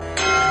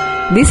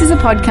This is a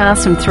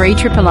podcast from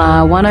 3RRR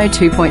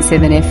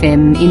 102.7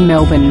 FM in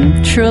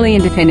Melbourne, truly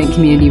independent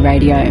community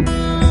radio.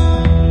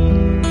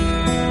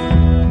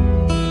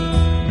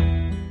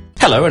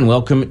 Hello and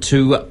welcome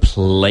to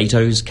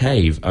Plato's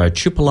Cave, a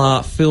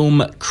RRR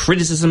film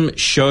criticism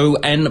show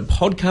and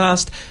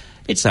podcast.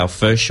 It's our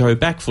first show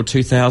back for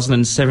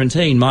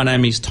 2017. My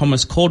name is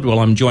Thomas Caldwell.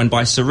 I'm joined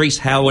by Cerise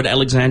Howard,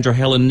 Alexandra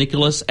Helen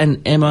Nicholas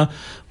and Emma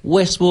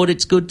Westwood.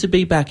 It's good to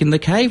be back in the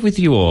cave with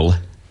you all.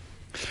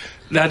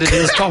 That it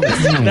is, Thomas.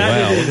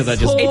 Wow, look at that.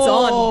 Just It's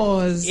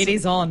on. It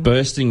is on.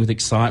 bursting with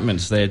excitement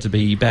there to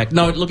be back.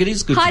 No, look, it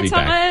is good to be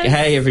Thomas. back.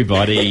 Hey,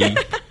 everybody.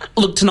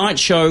 Look,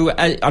 tonight's show,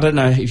 I don't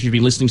know if you've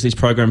been listening to this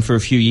program for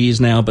a few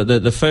years now, but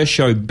the first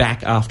show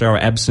back after our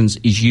absence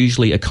is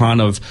usually a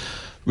kind of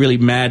really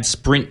mad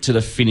sprint to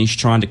the finish,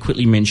 trying to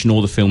quickly mention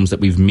all the films that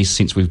we've missed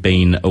since we've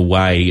been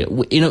away.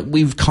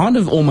 We've kind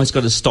of almost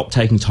got to stop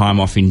taking time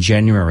off in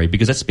January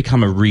because that's become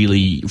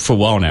for a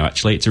while now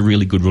actually, it's a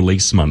really good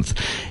release month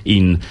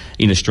in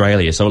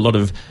Australia. So a lot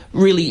of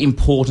really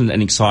important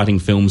and exciting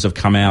films have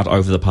come out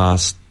over the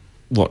past,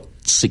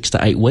 6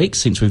 to 8 weeks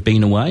since we've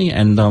been away,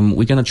 and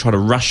we're going to try to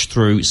rush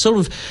through sort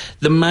of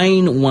the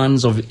main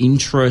ones of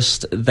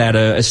interest that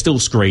are still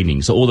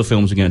screening. So all the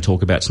films we're going to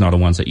talk about tonight are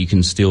ones that you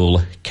can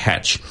still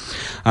catch.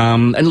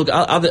 And look,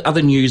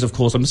 other news, of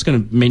course, I'm just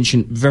going to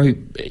mention very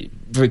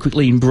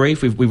quickly in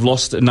brief. We've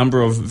lost a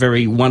number of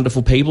very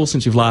wonderful people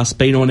since we've last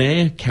been on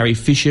air. Carrie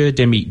Fisher,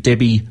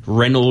 Debbie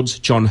Reynolds,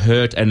 John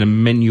Hurt, and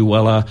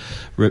Emanuela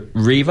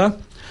Riva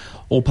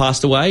all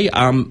passed away.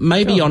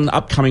 Maybe on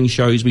upcoming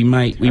shows we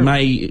may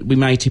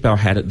tip our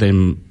hat at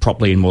them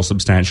properly and more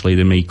substantially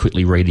than me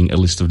quickly reading a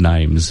list of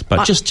names.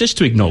 But just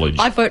to acknowledge,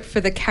 I vote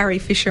for the Carrie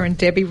Fisher and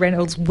Debbie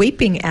Reynolds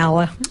weeping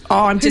hour.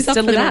 Oh, I'm Who's just up a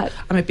for little. that?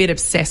 I'm a bit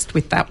obsessed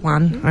with that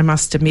one, I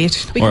must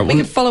admit. We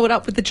can follow it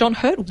up with the John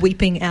Hurt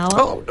weeping hour.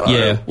 Oh no!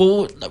 yeah.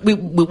 Well,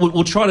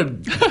 we'll try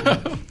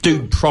to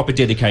do proper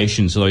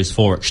dedication to those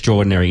four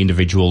extraordinary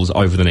individuals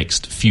over the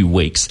next few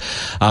weeks.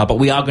 But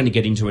we are going to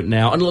get into it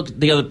now. And look,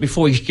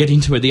 before we get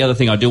into it, the other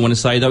thing I do want to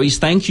say though is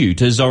thank you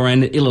to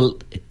Zoran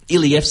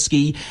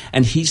Ilievsky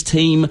and his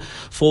team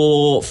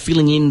for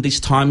filling in this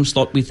time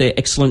slot with their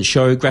excellent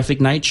show, Graphic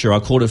Nature. I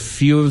caught a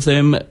few of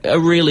them. A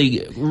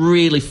really,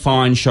 really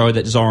fine show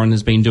that Zoran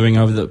has been doing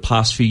over the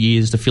past few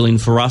years to fill in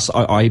for us.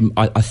 I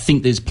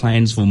think there's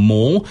plans for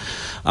more.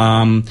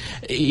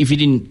 If you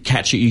didn't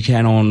catch it, you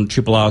can on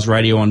RRR's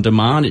Radio on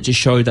Demand. It just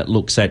showed that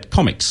looks at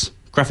comics,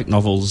 graphic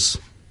novels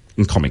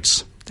and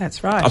comics.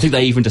 That's right. I think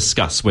they even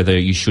discuss whether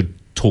you should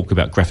talk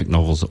about graphic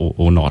novels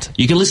or not.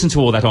 You can listen to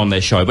all that on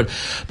their show. But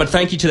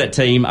thank you to that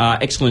team.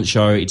 Excellent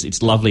show.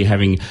 It's lovely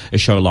having a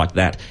show like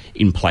that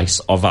in place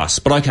of us.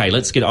 But okay,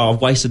 let's get...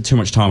 I've wasted too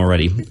much time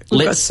already. We've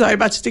got so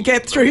much to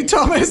get through,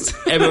 Thomas.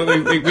 Emma,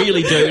 we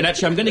really do. And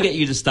actually, I'm going to get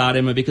you to start,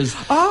 Emma, because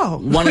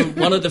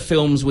one of the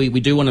films we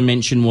do want to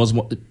mention was...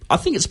 I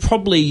think it's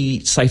probably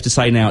safe to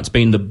say now it's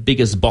been the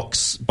biggest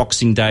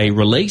Boxing Day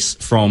release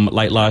from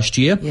late last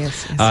year.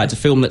 Yes. It's a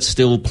film that's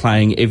still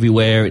playing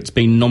everywhere. It's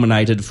been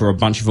nominated for a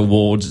bunch of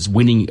awards. It's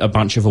winning a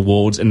bunch of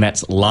awards, and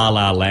that's La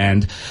La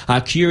Land.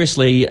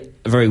 Curiously,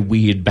 a very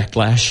weird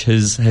backlash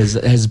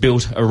has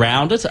built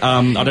around it.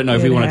 I don't know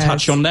if we want to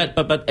touch on that,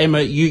 but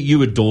Emma,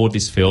 you adored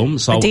this film,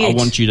 so I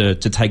want you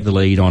to take the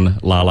lead on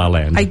La La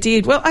Land. I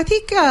did. Well, I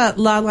think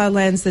La La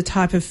Land's the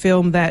type of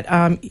film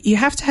that you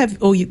have to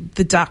have all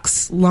the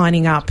ducks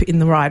lining up in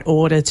the right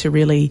order to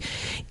really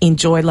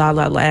enjoy La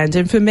La Land.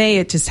 And for me,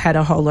 it just had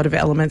a whole lot of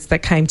elements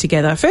that came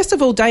together. First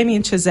of all,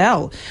 Damien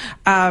Chazelle.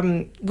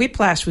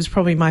 Whiplash was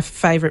probably my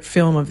favourite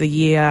film of the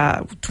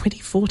year,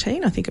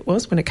 2014, I think it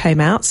was, when it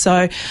came out.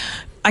 So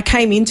I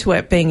came into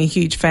it being a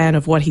huge fan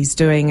of what he's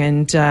doing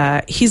and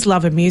his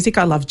love of music.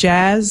 I love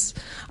jazz.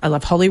 I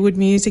love Hollywood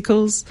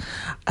musicals.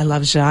 I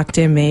love Jacques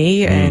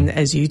Demy, and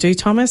as you do,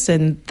 Thomas,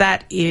 and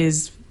that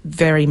is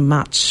very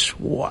much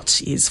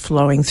what is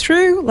flowing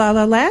through La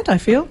La Land, I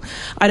feel.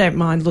 I don't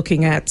mind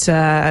looking at,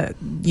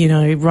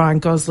 Ryan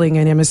Gosling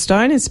and Emma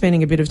Stone and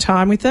spending a bit of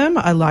time with them.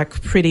 I like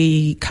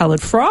pretty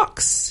coloured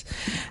frocks.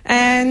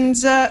 And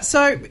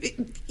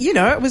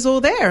it was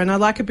all there, and I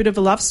like a bit of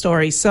a love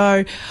story.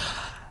 So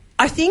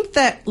I think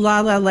that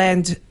La La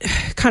Land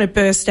kind of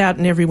burst out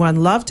and everyone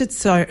loved it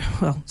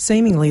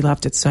seemingly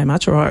loved it so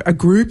much, or a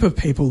group of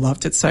people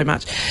loved it so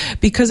much,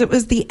 because it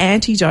was the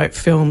antidote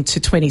film to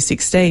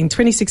 2016.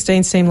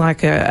 2016 seemed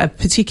like a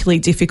particularly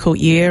difficult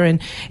year,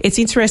 and it's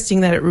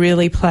interesting that it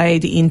really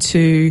played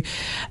into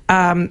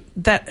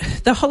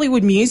that the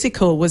Hollywood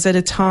musical was at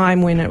a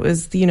time when it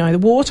was, the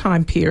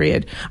wartime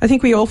period. I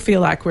think we all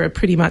feel like we're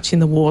pretty much in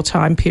the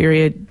wartime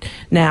period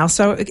now.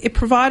 So it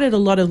provided a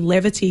lot of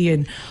levity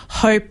and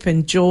hope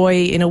and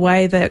joy in a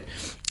way that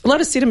a lot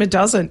of cinema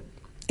doesn't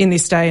in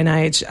this day and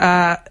age.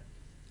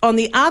 On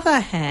the other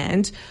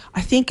hand,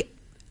 I think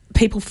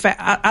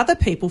other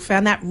people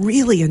found that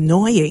really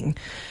annoying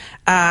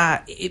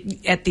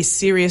at this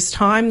serious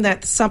time.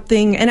 That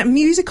something, and a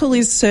musical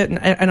is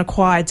an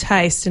acquired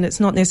taste, and it's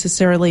not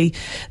necessarily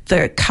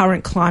the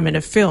current climate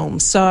of film.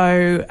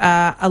 So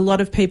a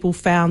lot of people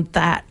found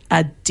that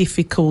a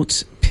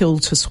difficult pill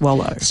to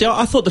swallow. See,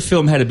 I thought the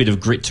film had a bit of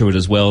grit to it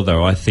as well,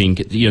 though. I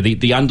think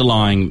the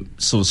underlying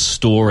sort of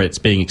story that's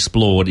being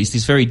explored is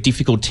this very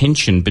difficult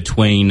tension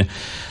between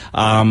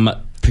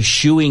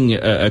pursuing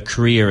a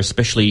career,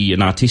 especially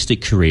an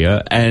artistic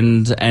career,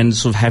 and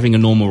sort of having a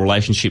normal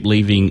relationship,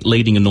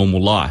 leading a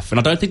normal life. And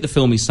I don't think the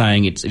film is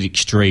saying it's an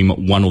extreme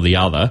one or the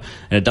other,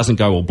 and it doesn't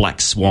go all Black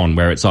Swan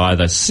where it's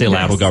either sell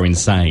out or go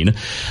insane.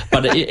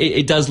 But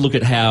it does look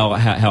at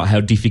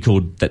how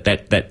difficult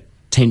that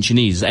tension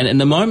is. And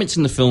the moments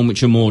in the film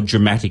which are more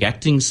dramatic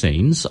acting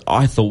scenes,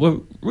 I thought were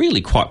really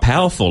quite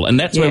powerful. And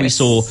that's where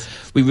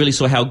we really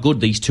saw how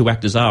good these two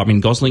actors are. I mean,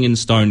 Gosling and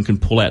Stone can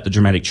pull out the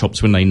dramatic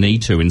chops when they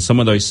need to, and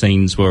some of those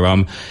scenes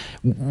were,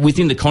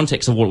 within the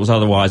context of what was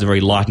otherwise a very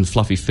light and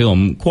fluffy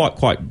film,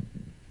 quite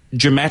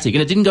dramatic.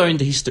 And it didn't go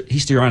into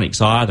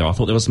histrionics either. I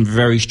thought there was some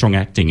very strong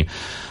acting.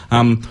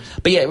 But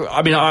yeah,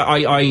 I mean,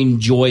 I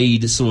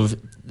enjoyed sort of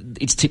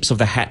its tips of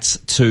the hats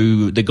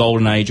to the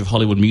golden age of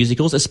Hollywood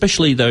musicals,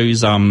 especially those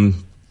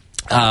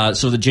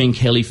sort of the Gene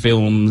Kelly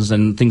films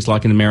and things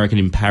like An American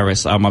in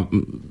Paris.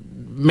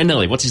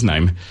 Minnelli, what's his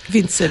name?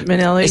 Vincent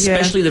Minnelli,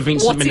 especially the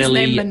Vincent What's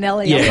Minnelli. His name,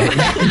 Minnelli?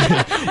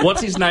 Yeah.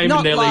 What's his name,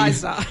 Not Minnelli?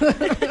 Liza.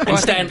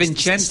 And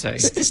Vincente.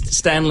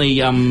 Stanley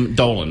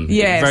Dolan.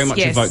 Yes, very much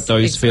yes, evoked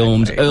those exactly.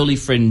 films. Early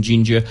Fred and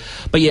Ginger.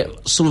 But yeah,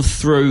 sort of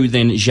through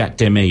then Jacques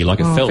Demy. Like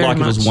it felt very like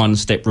it was much. one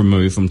step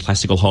removed from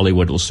classical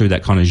Hollywood. It was through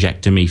that kind of Jacques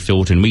Demy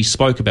filter. And we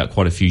spoke about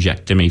quite a few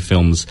Jacques Demy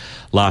films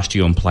last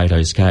year on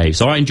Plato's Cave.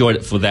 So I enjoyed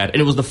it for that.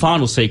 And it was the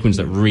final sequence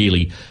that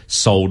really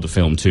sold the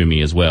film to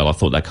me as well. I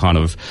thought that kind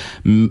of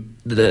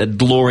the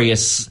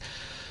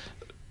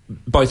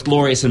both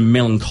glorious and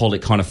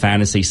melancholic kind of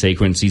fantasy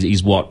sequence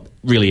is what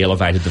really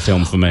elevated the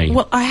film for me.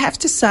 Well, I have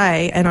to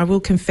say, and I will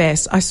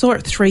confess, I saw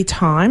it 3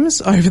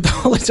 times over the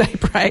holiday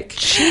break.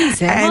 Jeez,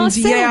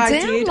 and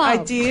Emma, I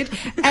did.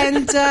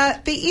 And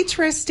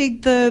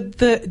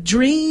the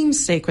dream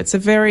sequence, a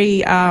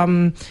very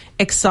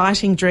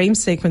exciting dream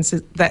sequence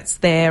that's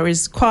there,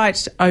 is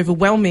quite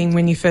overwhelming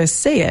when you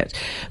first see it.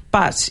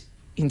 But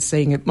in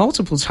seeing it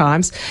multiple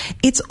times,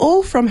 it's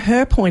all from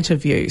her point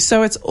of view.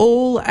 So it's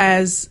all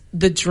as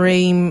the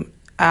dream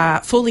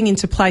falling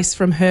into place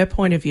from her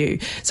point of view.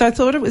 So I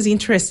thought it was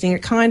interesting.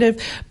 It kind of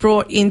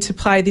brought into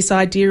play this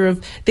idea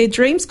of their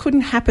dreams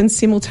couldn't happen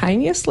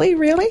simultaneously,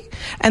 really,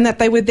 and that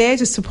they were there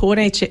to support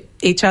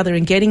each other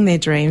in getting their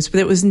dreams, but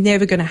it was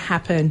never going to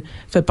happen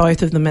for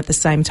both of them at the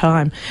same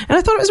time. And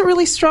I thought it was a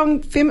really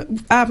strong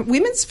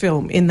women's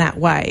film in that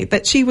way,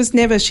 that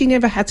she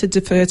never had to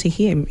defer to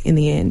him in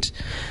the end.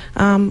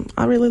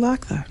 I really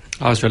like that.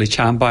 I was really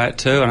charmed by it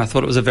too, and I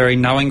thought it was a very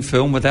knowing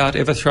film without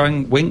ever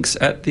throwing winks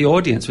at the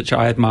audience, which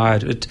I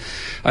admired.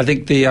 I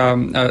think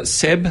the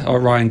Seb, or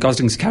Ryan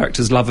Gosling's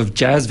character's love of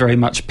jazz, very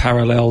much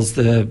parallels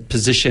the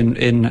position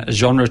in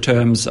genre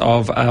terms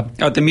of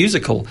the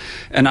musical,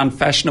 an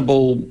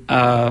unfashionable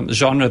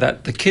genre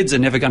that the kids are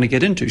never going to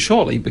get into,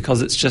 surely,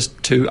 because it's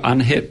just too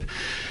unhip.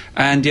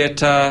 And yet,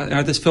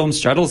 this film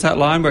straddles that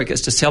line where it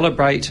gets to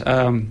celebrate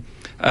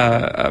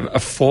a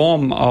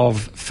form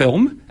of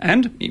film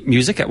and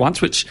music at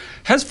once, which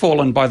has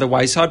fallen by the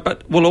wayside,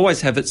 but will always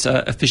have its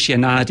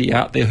aficionadi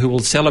out there who will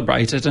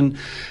celebrate it. And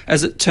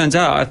as it turns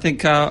out, I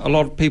think a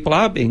lot of people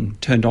are being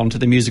turned on to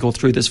the musical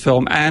through this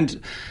film.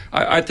 And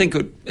I think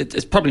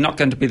it's probably not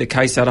going to be the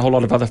case that a whole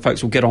lot of other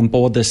folks will get on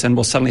board this and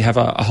we'll suddenly have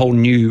a whole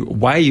new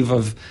wave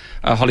of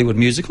Hollywood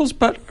musicals,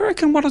 but I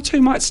reckon 1 or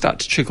 2 might start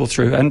to trickle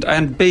through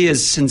and be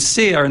as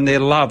sincere in their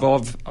love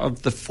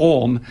of the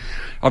form,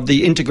 of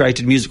the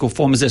integrated musical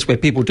form as this, where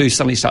people do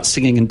suddenly start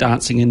singing and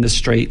dancing in the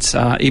streets.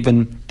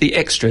 Even the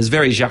extras,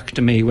 very Jacques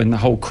Demy, when the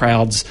whole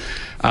crowds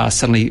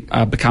suddenly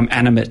become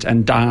animate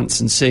and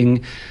dance and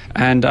sing.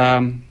 And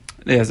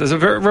there's a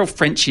very real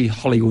Frenchy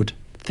Hollywood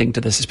thing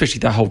to this, especially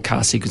the whole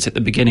car sequence at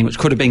the beginning, which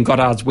could have been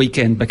Godard's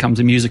Weekend, becomes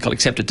a musical,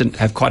 except it didn't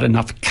have quite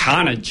enough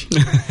carnage.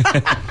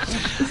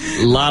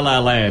 La La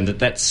Land,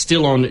 that's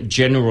still on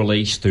general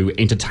release through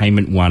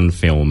Entertainment One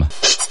Film.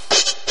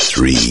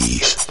 3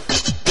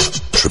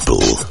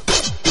 triple.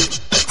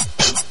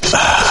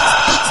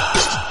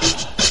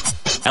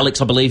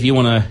 Alex, I believe you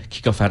want to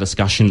kick off our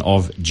discussion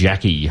of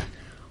Jackie.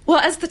 Well,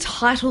 as the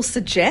title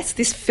suggests,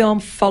 this film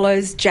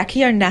follows Jackie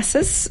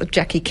Onassis,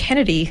 Jackie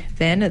Kennedy,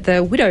 then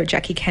the widow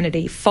Jackie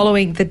Kennedy,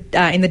 following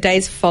in the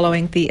days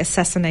following the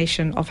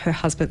assassination of her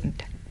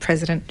husband,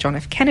 President John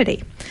F.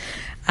 Kennedy.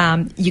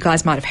 You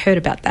guys might have heard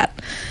about that.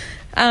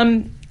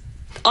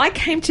 I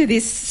came to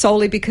this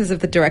solely because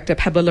of the director,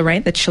 Pablo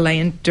Larraín, the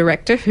Chilean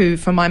director, who,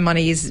 for my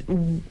money, is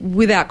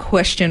without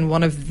question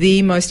one of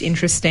the most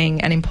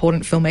interesting and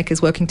important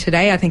filmmakers working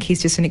today. I think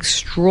he's just an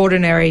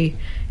extraordinary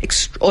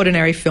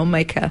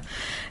filmmaker.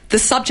 The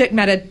subject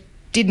matter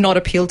did not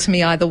appeal to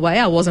me either way.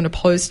 I wasn't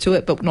opposed to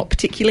it, but not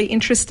particularly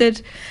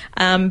interested.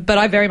 But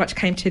I very much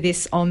came to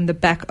this on the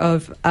back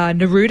of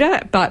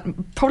Neruda, but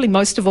probably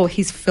most of all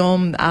his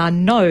film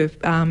No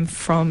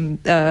from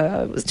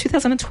was it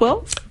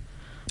 2012?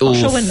 Not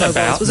sure when No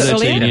was it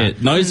earlier? Yeah.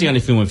 No's the only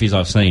film of his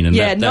I've seen, and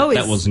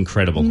that was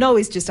incredible. No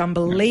is just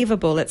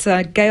unbelievable. It's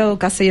Gael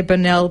Garcia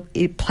Bernal.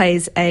 It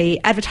plays a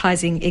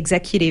advertising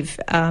executive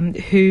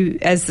who,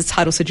 as the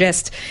title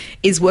suggests,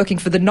 is working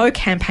for the No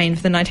campaign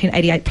for the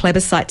 1988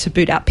 plebiscite to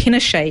boot out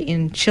Pinochet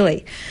in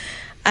Chile.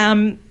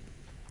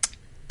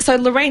 So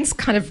Lorraine's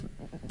kind of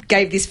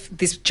gave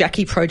this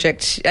Jackie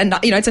project, and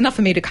it's enough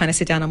for me to kind of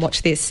sit down and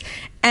watch this.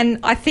 And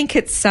I think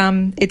it's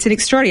an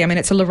extraordinary. I mean,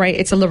 it's a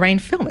Lorraine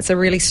film. It's a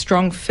really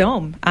strong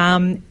film.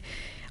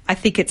 I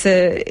think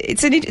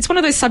it's one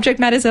of those subject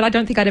matters that I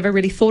don't think I'd ever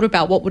really thought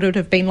about what would it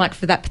have been like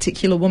for that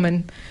particular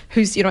woman,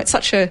 who's it's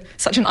such an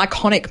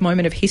iconic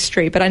moment of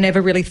history. But I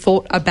never really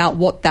thought about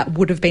what that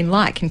would have been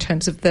like in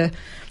terms of the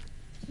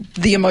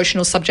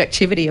emotional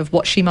subjectivity of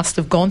what she must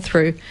have gone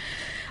through.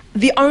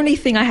 The only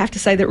thing I have to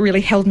say that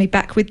really held me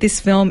back with this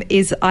film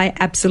is I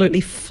absolutely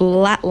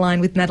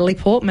flatline with Natalie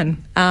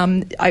Portman.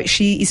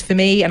 She is, for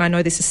me, and I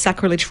know this is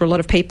sacrilege for a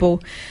lot of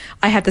people,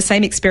 I have the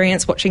same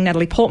experience watching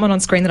Natalie Portman on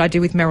screen that I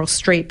do with Meryl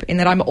Streep, in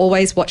that I'm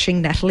always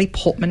watching Natalie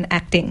Portman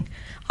acting.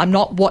 I'm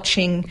not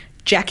watching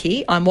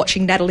Jackie, I'm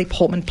watching Natalie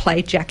Portman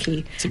play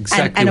Jackie. It's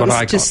exactly and what it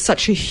I was got. just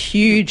such a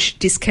huge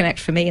disconnect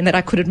for me, in that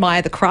I could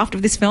admire the craft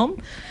of this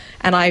film,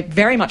 and I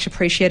very much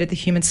appreciated the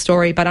human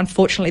story, but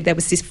unfortunately there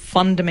was this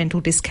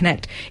fundamental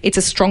disconnect. It's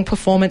a strong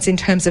performance in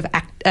terms of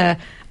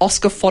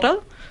Oscar fodder,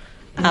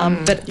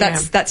 but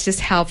that's just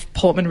how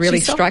Portman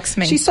really strikes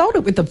me. She sold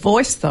it with the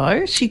voice,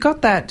 though. She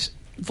got that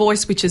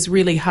voice, which is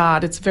really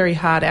hard. It's a very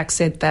hard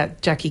accent,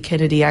 that Jackie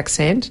Kennedy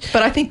accent.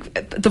 But I think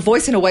the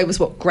voice, in a way, was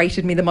what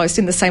grated me the most,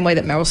 in the same way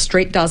that Meryl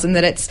Streep does, in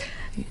that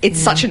it's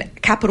such an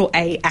capital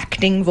A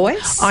acting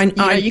voice.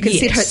 You can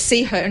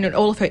see her in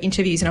all of her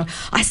interviews.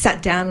 I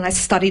sat down and I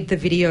studied the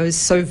videos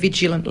so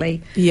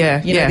vigilantly.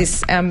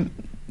 This. I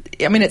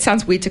mean, it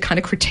sounds weird to kind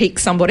of critique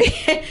somebody,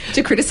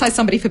 to criticise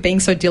somebody for being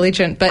so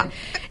diligent, but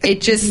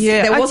it just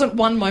there wasn't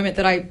one moment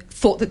that I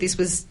thought that this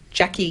was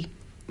Jackie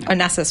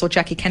Onassis or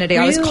Jackie Kennedy.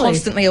 Really? I was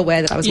constantly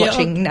aware that I was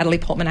watching Natalie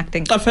Portman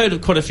acting. I've heard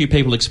of quite a few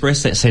people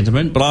express that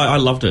sentiment, but I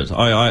loved it.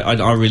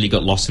 I really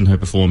got lost in her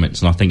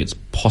performance, and I think it's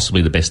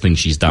possibly the best thing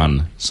she's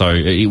done. So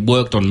it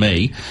worked on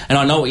me. And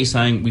I know what you're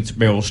saying with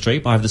Meryl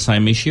Streep. I have the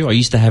same issue. I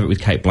used to have it with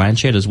Cate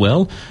Blanchett as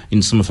well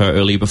in some of her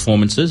earlier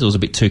performances. It was a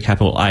bit too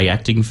capital A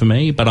acting for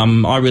me, but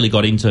I really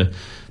got into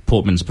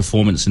Portman's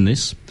performance in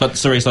this. But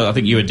seriously, I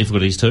think you had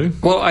difficulties too.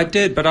 Well, I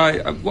did, but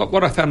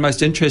what I found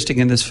most interesting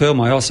in this film,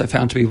 I also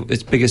found to be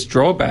its biggest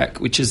drawback,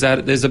 which is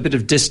that there's a bit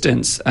of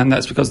distance, and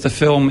that's because the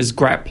film is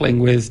grappling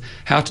with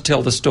how to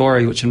tell the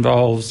story, which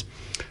involves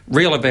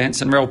real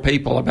events and real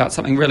people about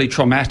something really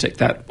traumatic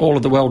that all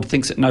of the world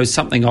thinks it knows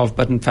something of,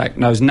 but in fact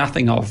knows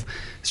nothing of.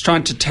 It's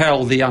trying to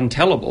tell the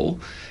untellable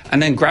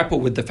and then grapple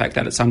with the fact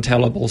that it's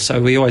untellable.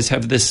 So we always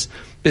have this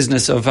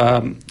business of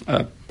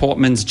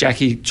Portman's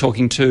Jackie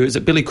talking to, is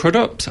it Billy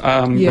Crudup,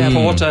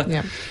 reporter?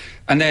 Yeah.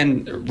 And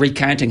then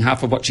recanting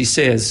half of what she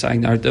says,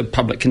 saying, no, the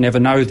public can never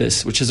know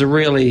this, which is a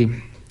really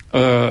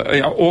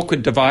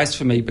awkward device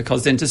for me,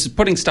 because then just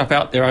putting stuff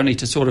out there only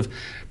to sort of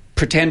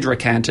pretend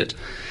recant it.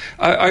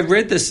 I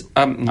read this,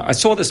 I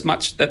saw this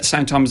much at the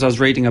same time as I was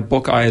reading a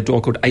book I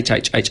adore called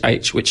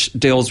HHHH, which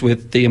deals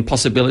with the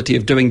impossibility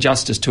of doing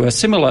justice to a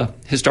similar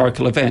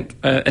historical event,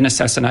 an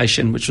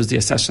assassination, which was the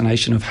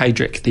assassination of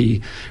Heydrich, the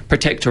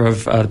protector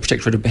of the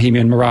Protectorate of Bohemia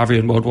and Moravia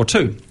in World War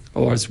II,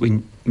 or as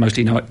we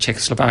mostly know it,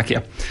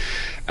 Czechoslovakia.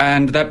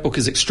 And that book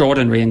is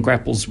extraordinary and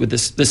grapples with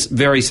this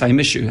very same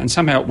issue, and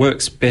somehow it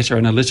works better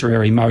in a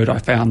literary mode, I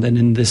found, than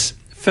in this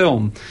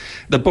film.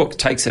 The book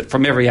takes it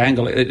from every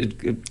angle.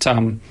 It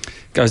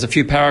goes a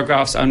few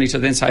paragraphs only to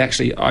then say,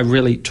 actually, I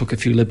really took a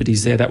few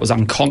liberties there. That was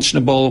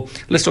unconscionable.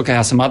 Let's look at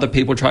how some other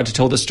people tried to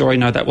tell the story.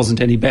 No, that wasn't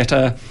any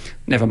better.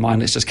 Never mind,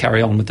 let's just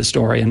carry on with the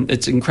story. And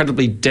it's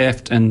incredibly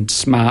deft and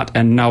smart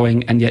and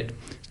knowing, and yet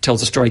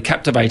tells the story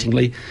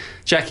captivatingly.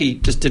 Jackie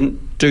just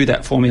didn't do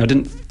that for me. I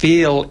didn't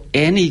feel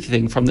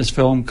anything from this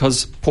film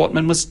because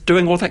Portman was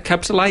doing all that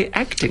capital A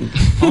acting.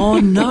 Oh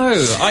no!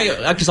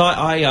 Because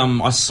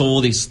I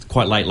saw this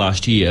quite late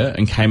last year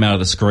and came out of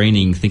the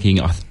screening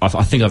thinking I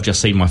think I've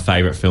just seen my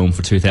favourite film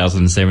for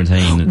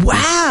 2017.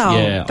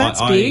 Wow,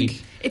 that's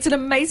big. It's an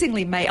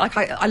amazingly made.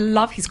 I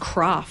love his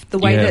craft, the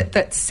way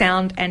that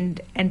sound and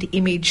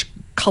image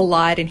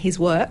collide in his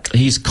work.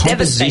 His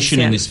composition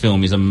in this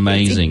film is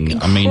amazing.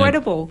 It's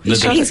incredible.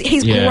 He's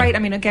great. I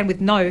mean, again,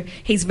 with No,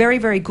 he's very,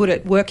 very good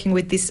at working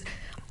with this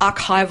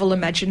archival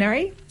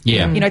imaginary.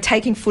 Yeah.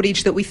 Taking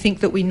footage that we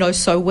think that we know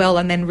so well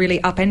and then really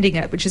upending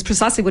it, which is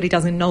precisely what he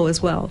does in No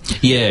as well.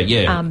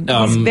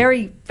 He's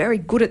very, very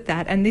good at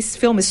that. And this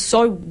film is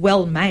so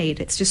well made.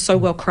 It's just so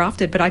well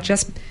crafted. But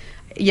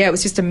it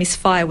was just a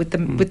misfire with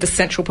the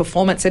central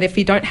performance, and if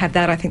you don't have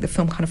that, I think the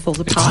film kind of falls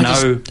apart.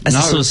 As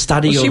a sort of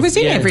study of... She was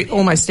in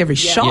almost every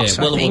shot,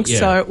 I think.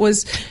 So it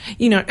was,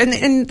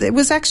 and it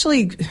was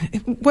actually...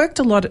 It worked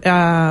a lot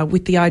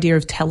with the idea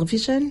of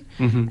television,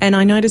 and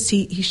I noticed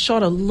he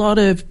shot a lot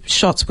of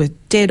shots with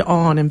dead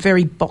on and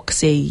very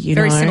boxy,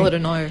 Very similar to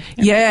No.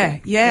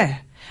 Yeah.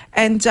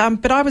 And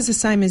but I was the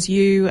same as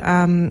you,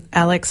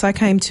 Alex. I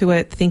came to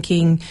it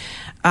thinking...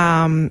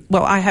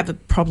 well, I have a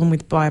problem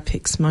with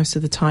biopics most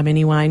of the time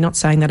anyway, not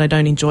saying that I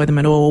don't enjoy them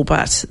at all,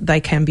 but they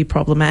can be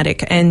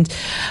problematic. And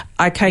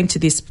I came to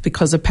this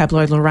because of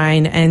Pablo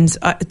Larraín, and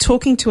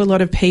talking to a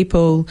lot of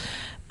people,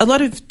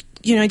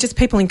 just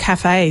people in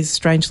cafes,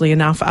 strangely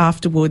enough,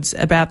 afterwards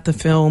about the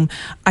film,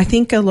 I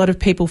think a lot of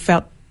people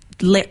felt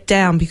let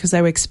down because they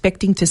were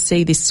expecting to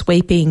see this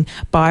sweeping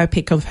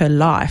biopic of her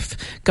life,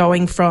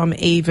 going from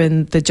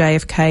even the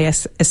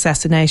JFK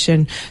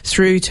assassination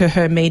through to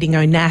her meeting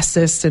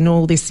Onassis and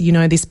all this,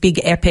 this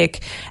big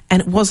epic,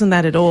 and it wasn't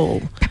that at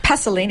all.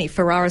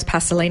 Ferraris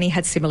Pasolini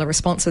had similar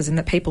responses in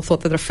that people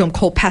thought that a film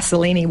called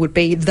Pasolini would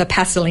be the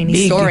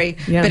Pasolini story,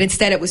 but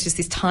instead it was just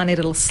this tiny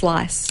little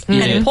slice,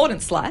 an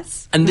important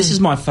slice. And this is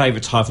my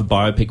favourite type of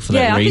biopic for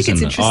that reason. I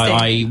think it's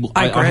interesting.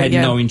 I had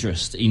no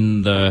interest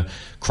in the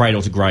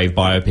cradle to grave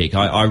biopic.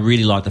 I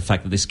really like the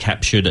fact that this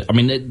captured,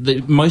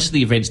 most of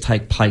the events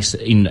take place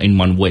in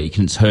 1 week,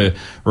 and it's her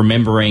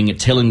remembering,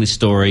 telling this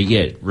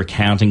story,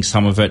 recounting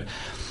some of it.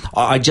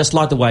 I just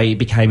like the way it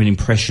became an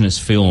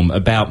impressionist film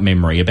about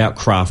memory, about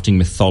crafting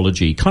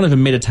mythology, kind of a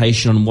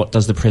meditation on what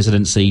does the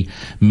presidency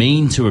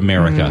mean to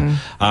America.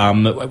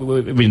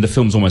 The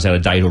film's almost out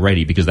of date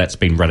already because that's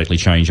been radically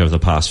changed over the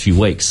past few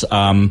weeks.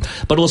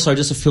 But also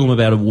just a film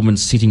about a woman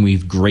sitting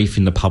with grief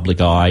in the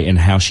public eye and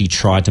how she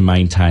tried to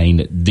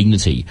maintain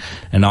dignity.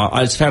 And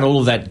I just found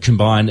all of that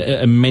combined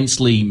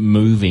immensely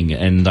moving,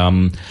 and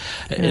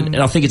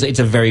I think it's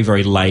a very,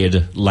 very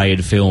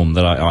layered film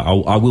that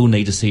I will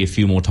need to see a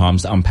few more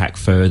times to unpack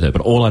further,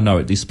 but all I know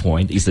at this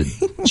point is that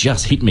it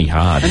just hit me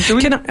hard. I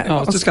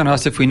was just going to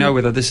ask if we know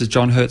whether this is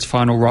John Hurt's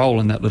final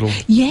role in that little...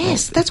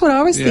 Yes, that's what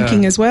I was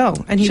thinking as well,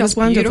 and he was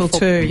wonderful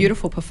too.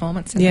 Beautiful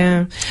performance.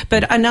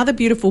 But another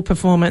beautiful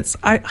performance,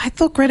 I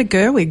thought Greta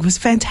Gerwig was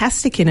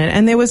fantastic in it,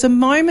 and there was a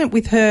moment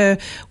with her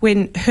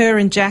when her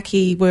and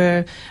Jackie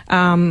were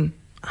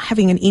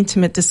having an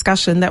intimate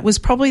discussion that was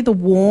probably the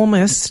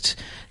warmest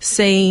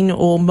scene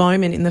or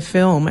moment in the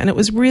film, and it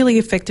was really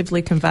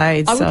effectively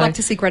conveyed. I would like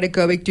to see Greta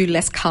Gerwig do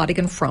less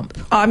cardigan frump.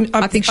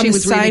 I think she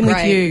was really great.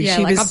 With you.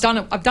 Yeah,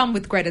 I've done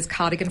with Greta's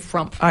cardigan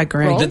frump. I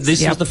agree.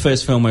 This was the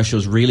first film where she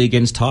was really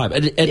against type.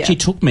 It actually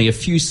took me a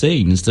few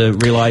scenes to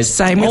realise.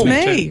 Same with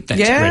me.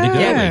 That's Greta Gerwig.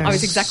 Yeah, I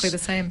was exactly the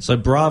same. So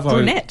bravo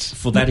Brunette.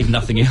 For that, if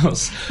nothing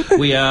else.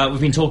 We've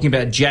been talking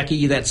about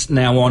Jackie. That's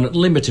now on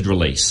limited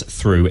release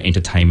through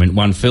Entertainment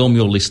One Film.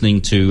 You're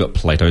listening to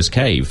Plato's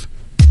Cave.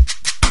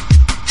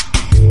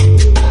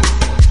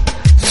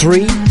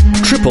 3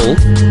 Triple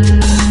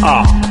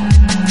R.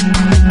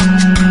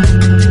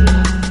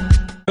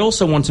 I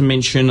also want to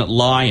mention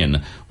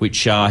Lion,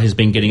 which has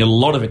been getting a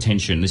lot of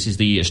attention. This is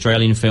the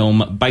Australian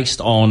film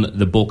based on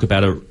the book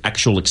about an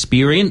actual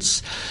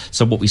experience.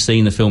 So what we see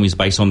in the film is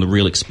based on the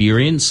real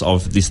experience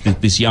of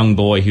this young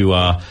boy who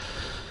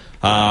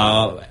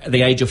at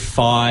the age of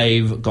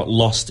 5, got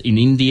lost in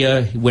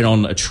India. He went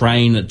on a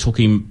train that took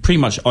him pretty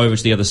much over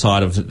to the other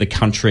side of the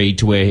country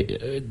to where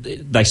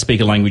they speak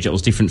a language that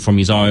was different from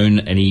his own,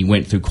 and he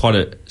went through quite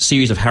a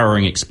series of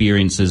harrowing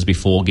experiences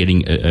before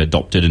getting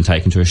adopted and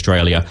taken to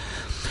Australia.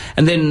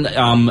 And then,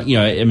 a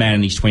man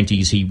in his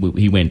 20s,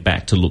 he went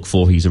back to look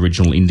for his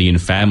original Indian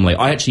family.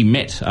 I actually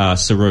met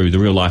Saru, the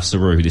real-life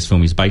Saru, who this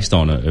film is based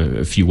on,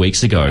 a few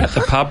weeks ago. At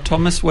the pub,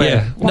 Thomas? Where?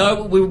 Yeah.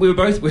 No, we were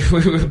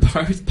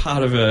both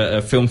part of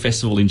a film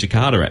festival in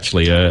Jakarta,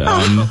 actually.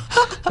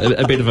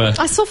 A bit of a...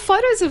 I saw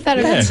photos of that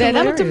event there.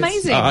 That looked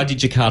amazing. I did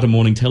Jakarta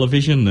Morning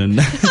Television,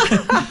 and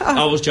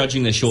I was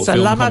judging their short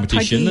film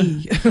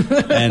competition.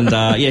 And,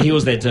 he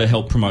was there to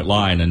help promote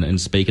Lion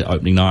and speak at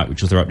opening night,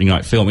 which was their opening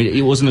night film.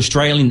 It was an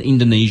Australian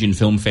Indonesian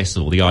film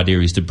festival. The idea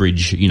is to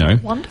bridge,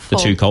 the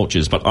two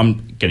cultures. But I'm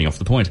getting off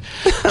the point.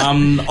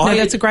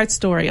 That's a great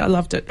story. I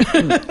loved it.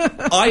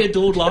 I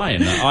adored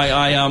Lion.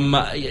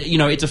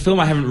 It's a film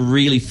I haven't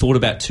really thought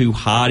about too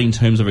hard in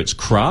terms of its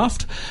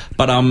craft,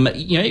 but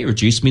it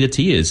reduced me to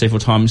tears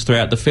several times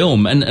throughout the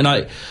film.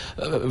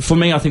 For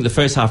me, I think the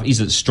first half is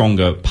its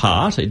stronger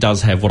part. It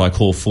does have what I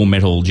call Full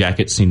Metal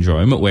Jacket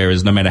syndrome,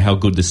 whereas no matter how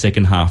good the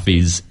second half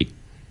is,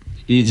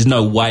 there's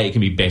no way it can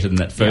be better than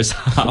that first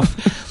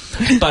half.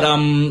 But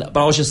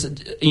I was just,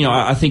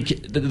 I think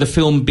the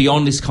film,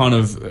 beyond this kind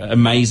of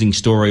amazing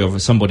story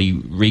of somebody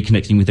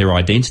reconnecting with their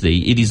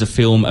identity, it is a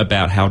film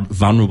about how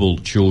vulnerable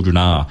children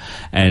are,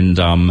 and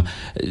how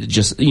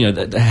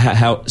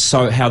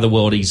the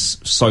world is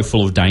so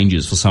full of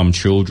dangers for some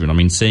children. I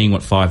mean, seeing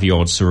what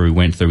 5-year-old Saru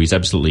went through is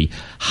absolutely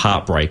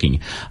heartbreaking.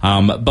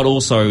 But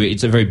also,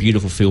 it's a very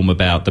beautiful film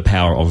about the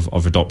power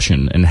of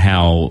adoption and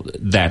how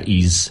that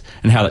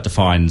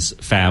defines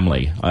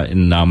family.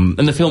 And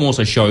the film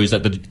also shows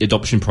that the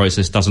adoption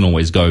process doesn't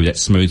always go that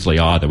smoothly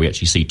either. We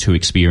actually see two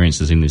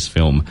experiences in this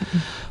film.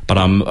 But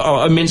I'm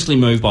immensely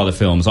moved by the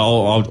films.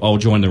 I'll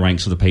join the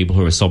ranks of the people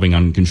who are sobbing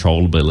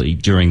uncontrollably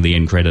during the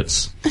end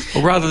credits.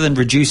 Well, rather than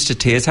reduced to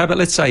tears, how about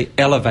let's say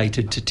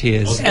elevated to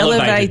tears?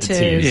 Elevated to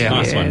tears. Yeah,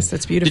 nice one.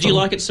 That's beautiful. Did you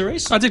like it,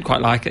 Cerise? I did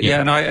quite like it,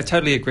 yeah. And I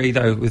totally agree,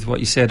 though, with what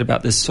you said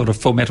about this sort of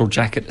Full Metal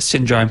Jacket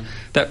syndrome.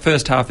 That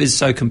first half is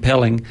so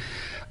compelling.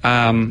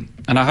 And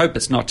I hope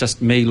it's not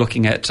just me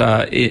looking at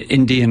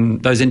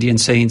those Indian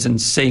scenes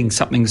and seeing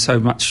something so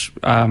much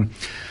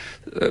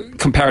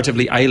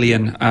comparatively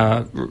alien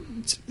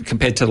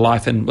compared to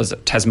life in, was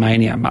it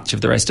Tasmania, much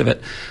of the rest of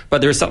it.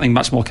 But there is something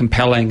much more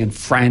compelling and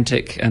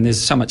frantic, and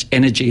there's so much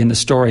energy in the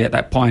story at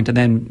that point. And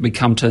then we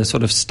come to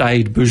sort of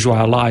staid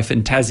bourgeois life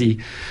in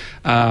Tassie,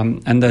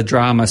 and the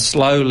drama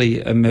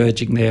slowly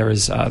emerging there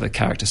as the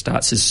character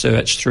starts his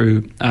search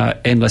through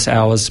endless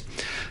hours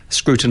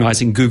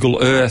scrutinising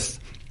Google Earth,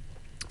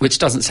 which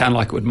doesn't sound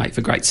like it would make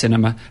for great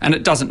cinema, and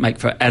it doesn't make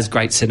for as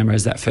great cinema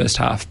as that first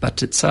half,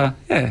 but it's,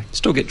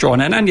 still get drawn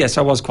in. And yes,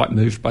 I was quite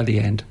moved by the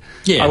end.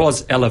 Yeah. I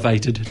was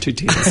elevated to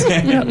tears.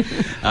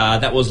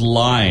 That was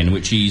Lion,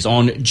 which is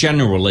on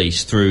general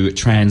release through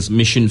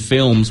Transmission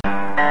Films.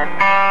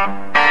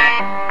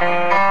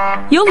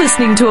 You're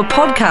listening to a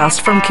podcast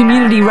from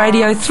Community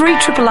Radio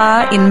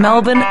 3RRR in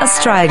Melbourne,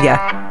 Australia.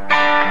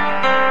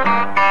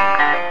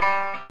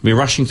 We're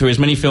rushing through as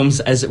many films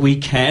as we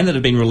can that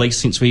have been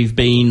released since we've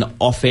been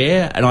off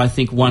air, and I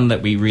think one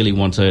that we really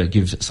want to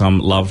give some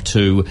love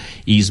to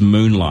is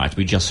Moonlight.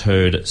 We just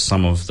heard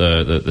some of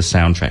the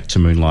soundtrack to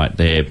Moonlight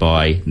there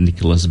by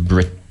Nicholas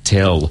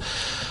Britell.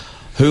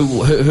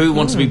 Who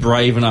wants to be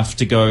brave enough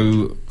to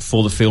go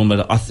for the film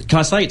that can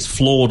I say it's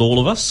floored all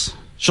of us?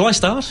 Shall I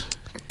start?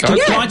 Can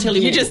I tell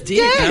you? You just did.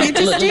 Yeah, you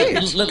just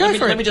did.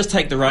 Let me just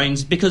take the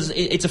reins, because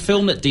it's a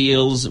film that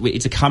deals with,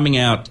 it's a coming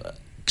out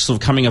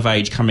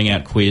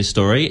queer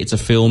story. It's a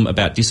film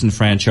about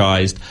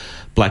disenfranchised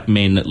black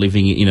men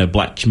living in a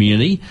black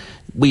community.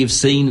 We have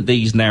seen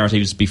these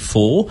narratives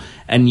before,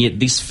 and yet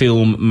this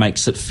film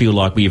makes it feel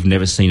like we have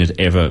never seen it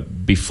ever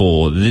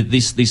before.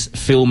 This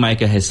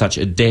filmmaker has such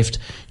a deft,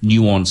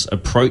 nuanced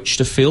approach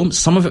to film.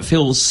 Some of it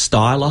feels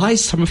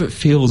stylized, some of it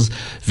feels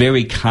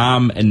very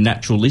calm and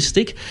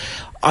naturalistic.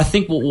 I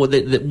think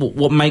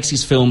what makes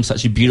this film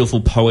such a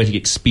beautiful poetic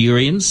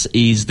experience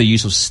is the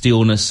use of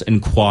stillness and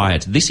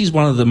quiet. This is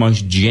one of the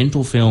most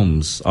gentle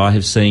films I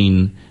have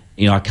seen.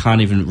 I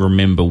can't even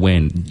remember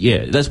when.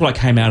 Yeah, that's what I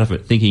came out of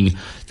it thinking.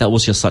 That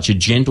was just such a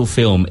gentle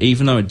film,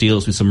 even though it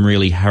deals with some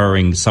really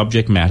harrowing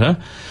subject matter.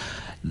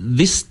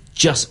 This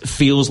just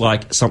feels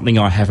like something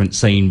I haven't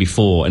seen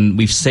before, and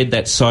we've said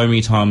that so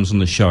many times on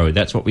the show.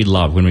 That's what we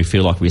love, when we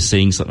feel like we're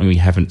seeing something we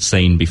haven't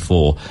seen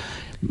before.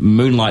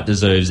 Moonlight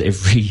deserves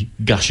every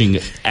gushing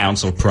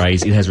ounce of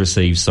praise it has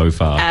received so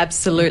far.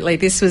 Absolutely.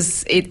 This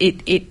was...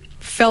 It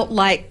felt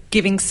like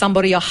giving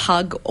somebody a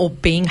hug or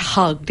being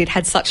hugged. It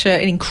had such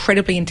an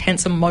incredibly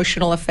intense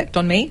emotional effect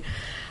on me.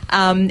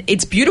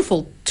 It's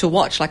beautiful to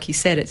watch, like you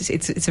said.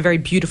 It's a very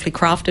beautifully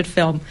crafted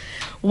film.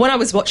 When I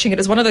was watching it,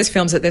 it's one of those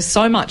films that there's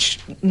so much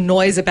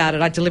noise about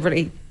it, I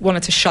deliberately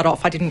wanted to shut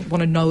off. I didn't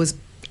want to know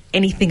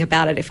anything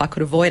about it if I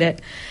could avoid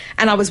it.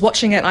 And I was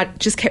watching it, and I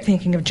just kept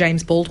thinking of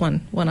James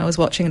Baldwin when I was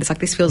watching it. It's like,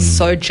 this feels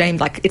so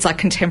it's like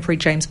contemporary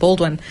James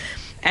Baldwin.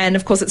 And,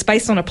 of course, it's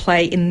based on a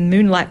play, In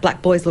Moonlight,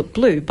 Black Boys Look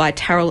Blue, by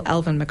Tarell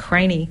Alvin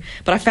McCraney.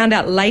 But I found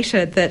out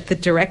later that the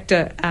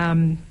director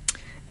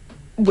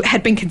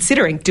had been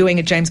considering doing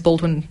a James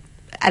Baldwin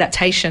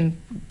adaptation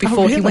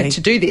before he went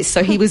to do this.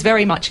 So he was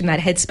very much in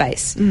that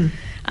headspace.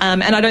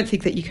 And I don't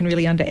think that you can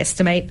really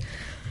underestimate,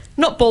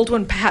 not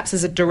Baldwin perhaps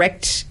as a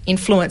direct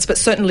influence, but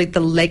certainly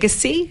the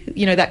legacy,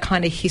 that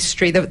kind of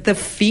history, the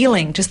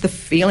feeling, just the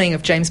feeling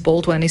of James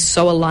Baldwin is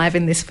so alive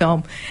in this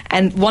film.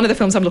 And one of the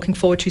films I'm looking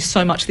forward to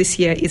so much this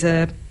year is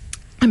a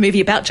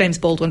movie about James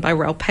Baldwin by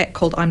Raoul Peck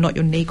called I'm Not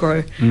Your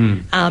Negro.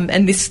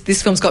 And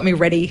this film's got me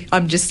ready.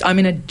 I'm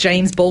in a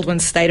James Baldwin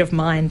state of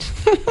mind.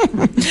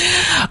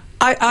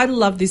 I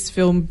love this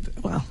film.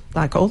 Well,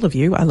 like all of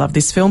you, I love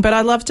this film, but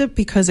I loved it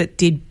because it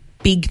did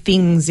big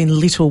things in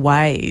little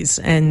ways,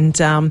 and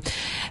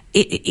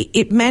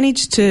it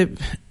managed to,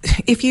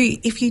 if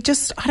you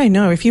just, I don't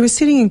know, if you were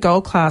sitting in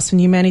gold class and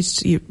you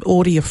managed to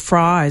order your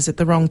fries at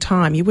the wrong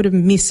time, you would have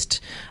missed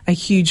a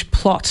huge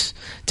plot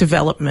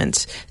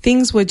development.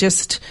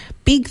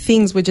 Big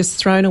things were just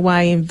thrown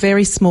away in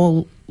very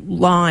small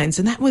lines,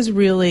 and that was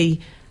really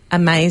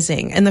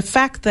amazing. And the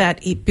fact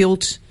that it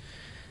built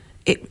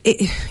it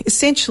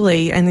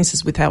essentially, and this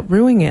is without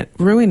ruining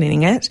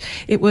it,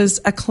 it was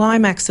a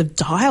climax of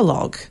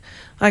dialogue.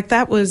 Like,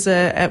 that was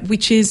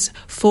which is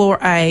for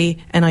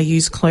and I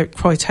use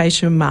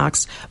quotation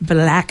marks,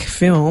 black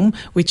film,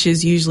 which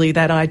is usually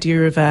that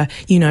idea of a,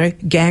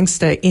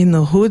 gangster in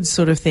the hood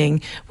sort of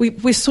thing.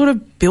 We're sort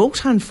of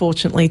built,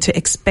 unfortunately, to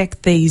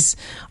expect these,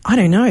 I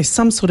don't know,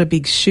 some sort of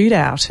big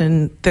shootout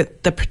and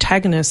the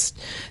protagonist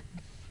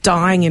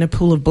dying in a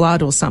pool of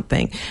blood or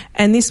something.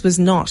 And this was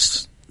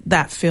not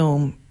that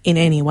film in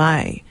any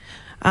way.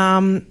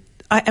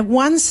 At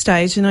one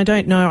stage, and I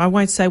don't know, I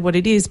won't say what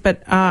it is,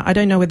 but I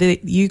don't know whether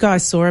you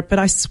guys saw it, but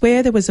I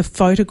swear there was a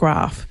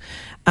photograph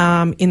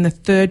in the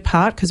third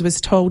part, because it was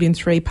told in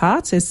 3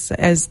 parts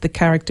as the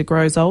character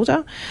grows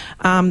older.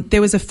 There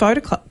was a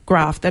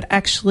photograph that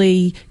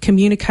actually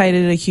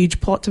communicated a huge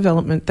plot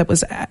development that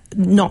was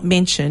not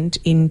mentioned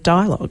in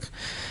dialogue.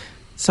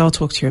 So I'll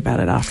talk to you about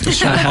it after the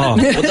show.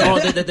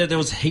 There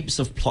was heaps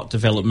of plot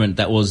development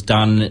that was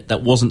done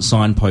that wasn't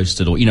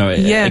signposted, or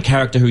a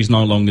character who's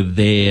no longer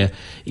there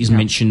is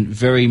mentioned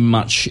very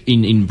much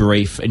in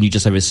brief, and you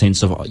just have a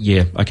sense of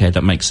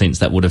that makes sense,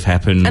 that would have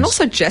happened. And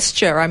also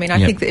gesture. I mean, I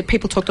think that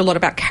people talked a lot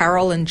about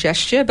Carol and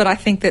gesture, but I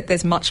think that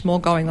there's much more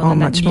going on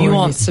than that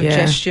nuance of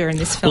gesture in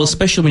this film. Well,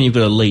 especially when you've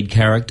got a lead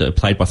character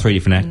played by 3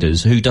 different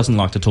actors who doesn't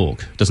like to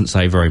talk, doesn't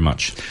say very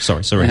much.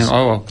 Sorry.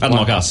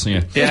 Unlike us,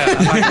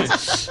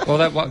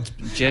 What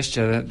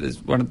gesture is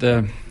one of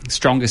the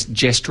strongest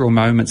gestural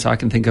moments I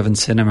can think of in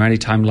cinema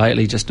anytime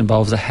lately. Just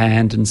involves a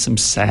hand and some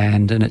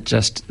sand, and it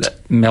just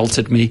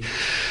melted me.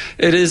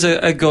 It is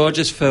a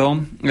gorgeous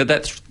film.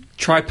 That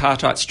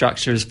tripartite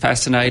structure is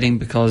fascinating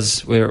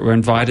because we're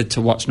invited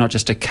to watch not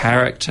just a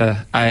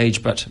character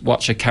age, but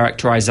watch a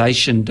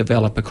characterization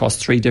develop across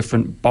 3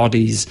 different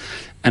bodies.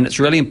 And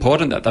it's really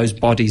important that those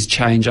bodies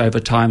change over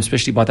time,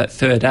 especially by that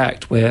third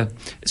act, where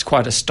it's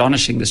quite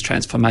astonishing, this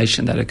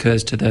transformation that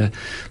occurs to the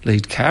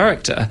lead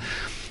character.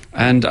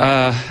 And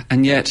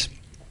yet,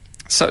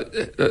 so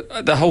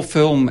the whole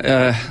film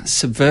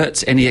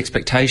subverts any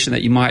expectation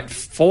that you might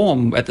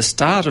form at the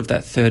start of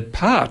that third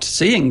part,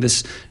 seeing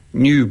this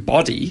new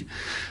body.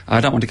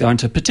 I don't want to go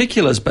into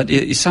particulars, but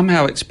you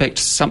somehow expect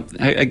something.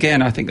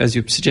 Again, I think, as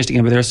you're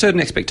suggesting, there are certain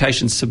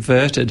expectations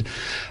subverted,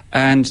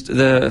 and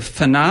the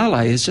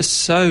finale is just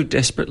so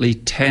desperately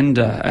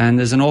tender, and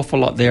there's an awful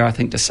lot there, I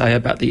think, to say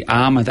about the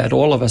armour that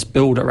all of us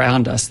build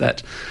around us,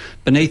 that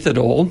beneath it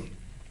all,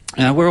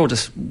 we're all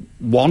just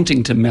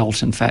wanting to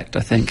melt, in fact,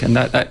 I think, and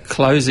that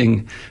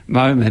closing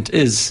moment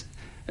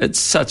it's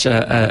such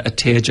a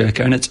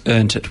tearjerker, and it's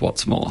earned it,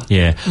 what's more.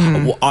 Yeah.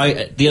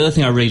 The other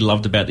thing I really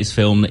loved about this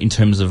film, in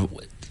terms of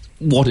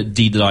what it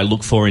did that I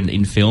look for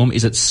in film,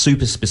 is it's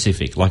super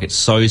specific. Like, it's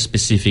so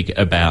specific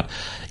about,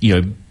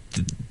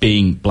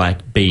 being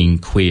black, being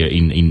queer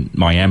in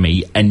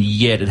Miami, and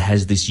yet it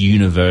has this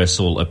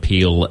universal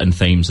appeal and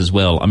themes as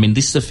well. I mean,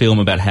 this is a film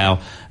about how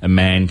a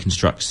man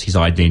constructs his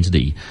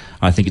identity.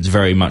 I think it's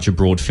very much a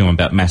broad film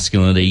about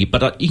masculinity,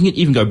 but you can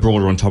even go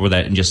broader on top of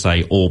that and just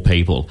say all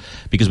people,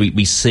 because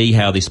we see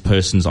how this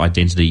person's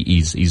identity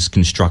is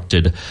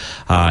constructed.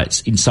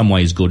 It's in some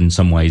ways good, in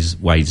some ways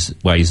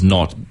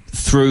not,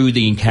 through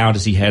the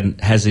encounters he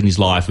has in his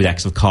life with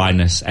acts of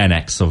kindness and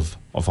acts of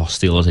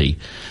hostility.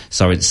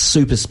 So it's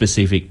super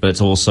specific, but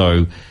it's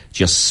also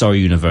just so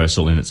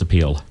universal in its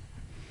appeal.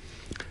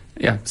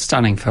 Yeah,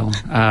 stunning film.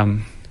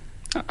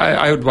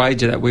 I would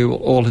wager that we will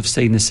all have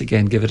seen this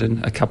again. Give it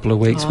a couple of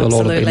weeks. We'll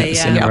all have been at the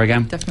cinema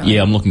again. Definitely.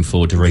 Yeah, I'm looking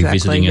forward to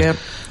revisiting it.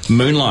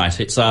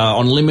 Moonlight. It's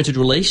on limited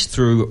release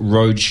through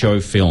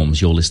Roadshow Films.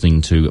 You're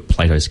listening to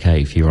Plato's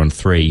Cave here on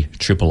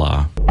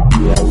 3RRR.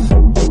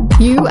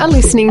 You are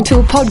listening to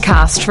a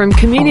podcast from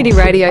Community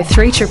Radio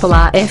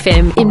 3RRR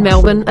FM in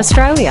Melbourne,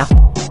 Australia.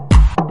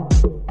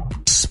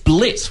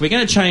 Split. We're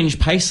going to change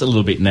pace a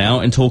little bit now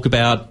and talk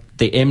about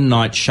the M.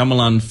 Night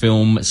Shyamalan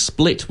film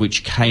Split,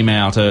 which came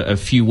out a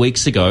few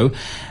weeks ago.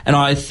 And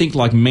I think,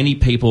 like many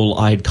people,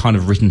 I had kind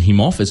of written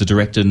him off as a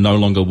director no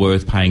longer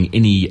worth paying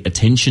any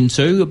attention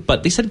to.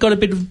 But this had got a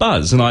bit of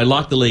buzz, and I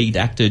like the lead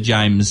actor,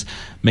 James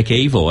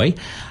McAvoy.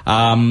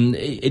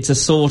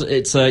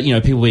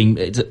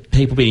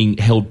 People being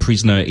held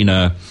prisoner in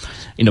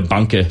a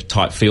bunker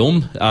type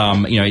film.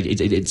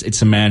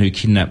 It's a man who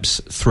kidnaps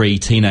 3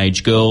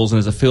 teenage girls, and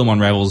as the film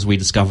unravels, we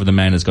discover the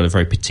man has got a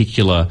very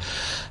particular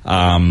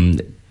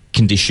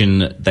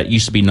condition that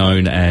used to be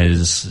known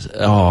as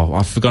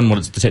I've forgotten what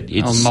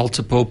it's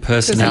multiple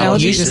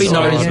personality used to be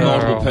known as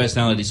multiple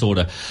personality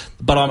disorder.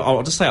 But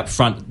I'll just say up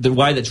front, the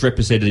way that's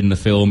represented in the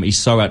film is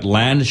so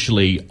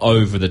outlandishly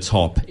over the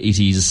top. It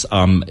is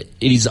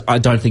I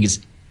don't think it's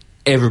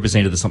ever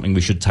presented as something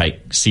we should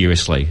take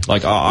seriously.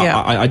 Like,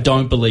 I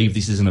don't believe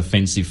this is an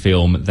offensive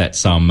film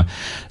that's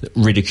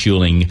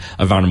ridiculing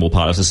a vulnerable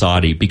part of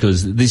society,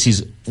 because this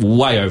is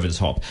way over the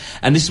top.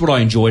 And this is what I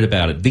enjoyed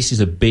about it. This is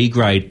a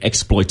B-grade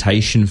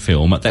exploitation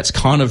film that's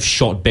kind of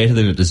shot better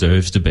than it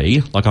deserves to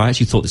be. Like, I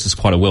actually thought this is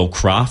quite a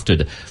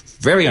well-crafted,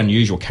 very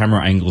unusual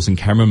camera angles and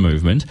camera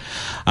movement.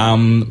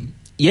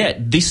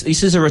 This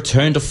is a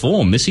return to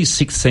form. This is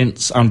Sixth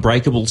Sense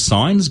Unbreakable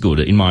Signs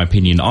good, in my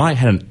opinion. I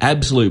had an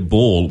absolute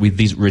ball with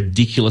this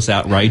ridiculous,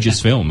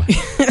 outrageous film.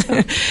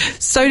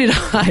 So did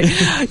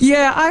I.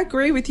 Yeah, I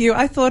agree with you.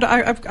 I thought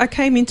I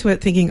came into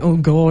it thinking, oh,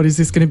 God, is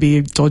this going to be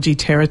dodgy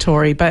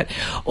territory? But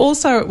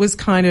also it was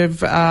kind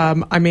of, I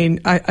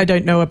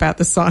don't know about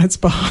the science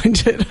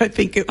behind it. I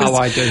think it was... Oh,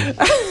 I do.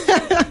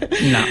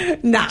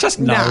 No.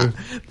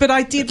 But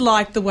I did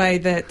like the way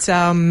that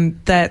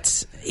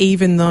that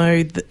even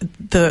though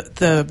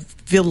the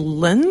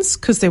villains,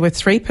 because there were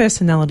 3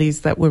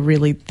 personalities that were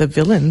really the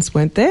villains,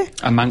 weren't there?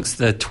 Amongst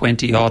the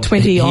 20-odd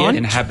 20-odd?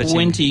 inhabiting.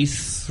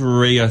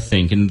 23, I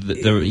think. And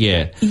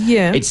Yeah.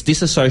 It's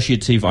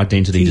dissociative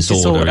identity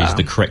disorder is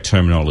the correct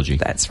terminology.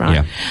 That's right.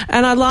 Yeah.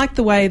 And I like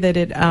the way that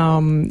it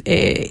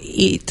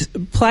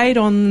played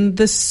on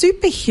the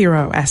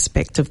superhero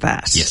aspect of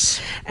that. Yes.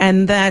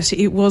 And that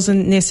it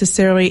wasn't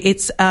necessarily,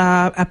 it's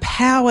a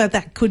power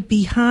that could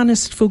be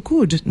harnessed for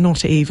good,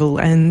 not evil.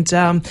 And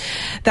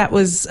that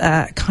was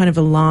kind of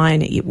a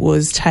line it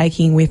was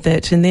taking with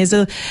it. And there's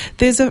a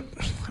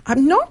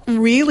I'm not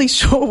really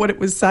sure what it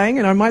was saying,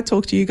 and I might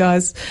talk to you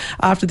guys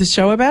after the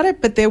show about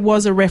it, but there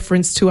was a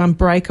reference to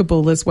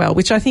Unbreakable as well,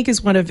 which I think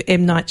is one of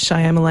M. Night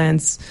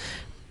Shyamalan's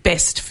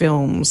best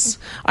films.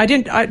 I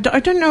don't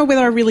know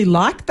whether I really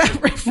liked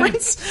that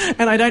reference,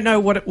 and I don't know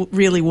what it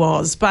really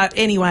was. But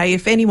anyway,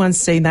 if anyone's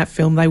seen that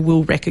film, they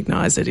will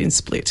recognise it in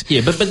Split.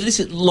 Yeah, but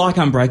this is like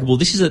Unbreakable.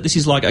 This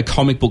is like a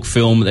comic book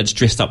film that's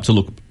dressed up to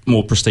look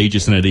more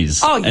prestigious than it is.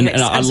 Oh, yes, and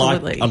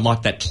absolutely. I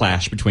like that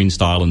clash between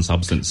style and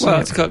substance.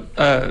 Well, it's got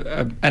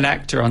an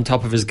actor on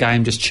top of his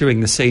game just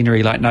chewing the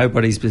scenery like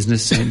nobody's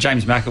business, and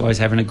James McAvoy's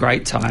having a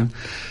great time.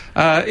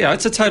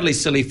 It's a totally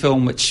silly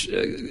film, which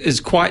is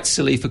quite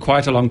silly for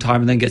quite a long time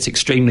and then gets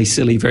extremely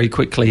silly very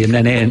quickly and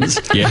then ends.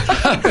 Yeah.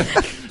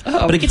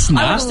 But it gets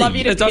nasty. I would love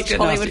you to It does pitch get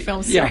Hollywood nasty.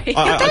 films. Yeah. Sorry.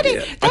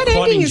 That quite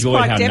ending is enjoy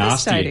quite how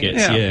nasty it devastating.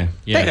 gets.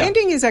 Yeah. That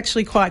ending is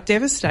actually quite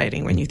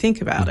devastating when you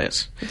think about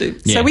it.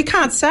 Yeah. So we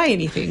can't say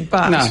anything,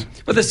 but... No,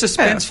 but the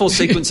suspenseful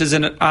sequences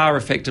in it are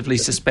effectively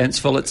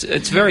suspenseful.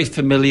 It's very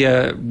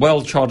familiar,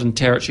 well-trodden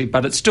territory,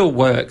 but it still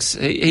works.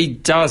 He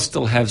does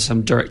still have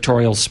some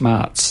directorial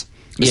smarts.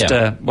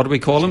 Mr. What do we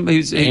call him?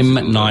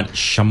 M. Night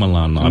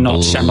Shyamalan. I'm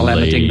not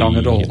Shyamalan Ding Dong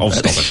at all. Oh,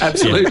 stop it!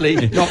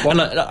 Absolutely not what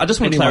I just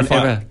want to anyone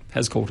clarify. ever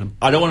has called him.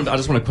 I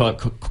just want to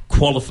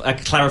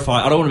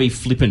clarify. I don't want to be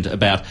flippant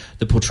about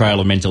the portrayal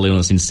of mental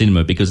illness in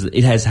cinema, because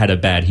it has had a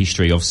bad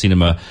history of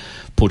cinema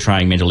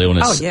portraying mental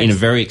illness in a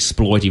very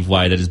exploitive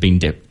way that has been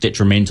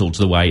detrimental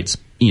to the way it's,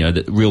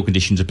 the real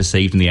conditions are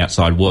perceived in the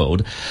outside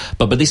world.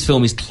 But this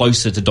film is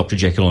closer to Dr.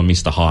 Jekyll and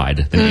Mr.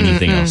 Hyde than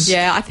anything else.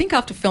 Yeah, I think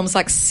after films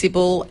like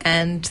Sybil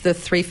and The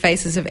Three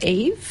Faces of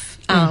Eve,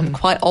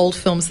 quite old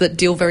films that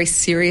deal very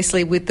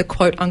seriously with the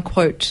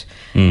quote-unquote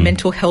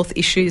mental health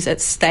issues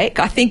at stake,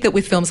 I think that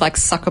with films like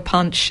Sucker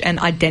Punch and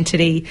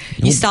Identity,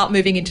 you start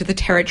moving into the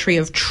territory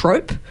of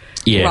trope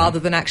rather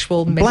than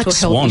actual mental Black health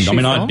Swan.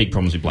 issue. I had big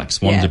problems with Black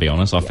Swan, to be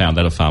honest. I found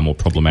that a far more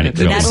problematic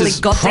film. Natalie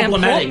goddamn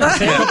problematic.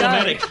 Portman.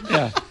 Problematic.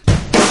 Yeah.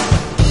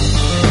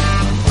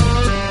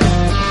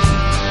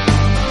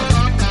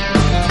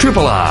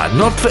 Triple R,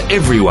 not for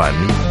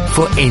everyone,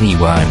 for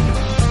anyone.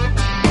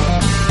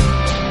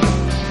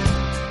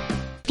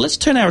 Let's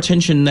turn our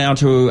attention now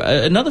to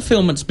another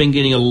film that's been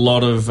getting a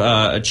lot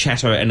of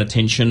chatter and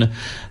attention.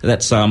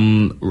 That's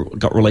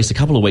got released a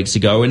couple of weeks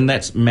ago, and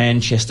that's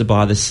Manchester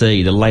by the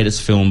Sea, the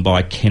latest film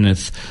by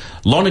Kenneth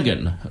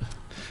Lonergan.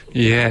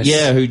 Yes.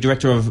 Yeah, who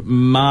director of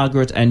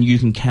Margaret and You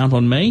Can Count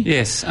on Me.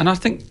 Yes, and I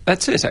think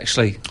that's it,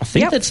 actually. I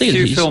think that's it.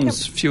 Few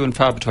films, few and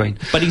far between.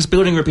 But he's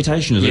building a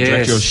reputation as a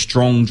director of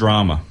strong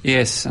drama.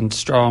 Yes, and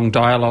strong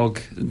dialogue,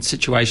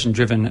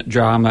 situation-driven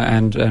drama,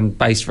 and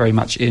based very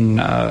much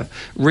in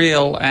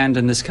real and,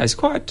 in this case,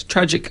 quite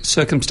tragic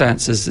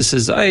circumstances. This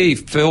is a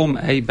film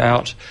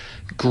about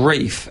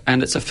grief,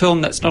 and it's a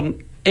film that's not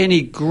in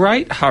any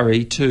great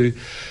hurry to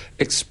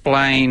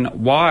explain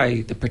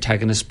why the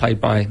protagonist, played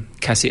by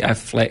Cassie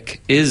Affleck,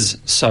 is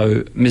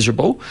so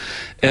miserable.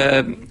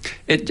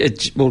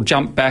 It will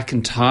jump back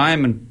in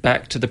time and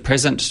back to the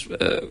present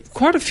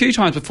quite a few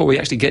times before we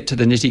actually get to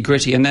the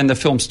nitty-gritty, and then the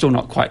film's still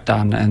not quite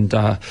done. And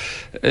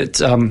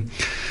it's...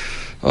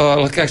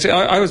 actually,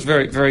 I was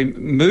very, very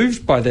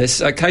moved by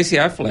this. Casey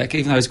Affleck,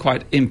 even though he's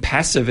quite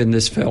impassive in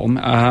this film,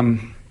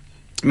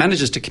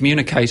 manages to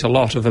communicate a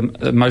lot of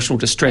emotional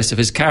distress of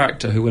his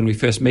character, who, when we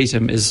first meet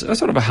him, is a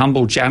sort of a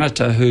humble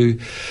janitor who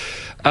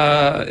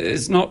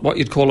is not what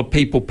you'd call a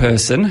people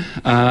person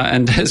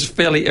and is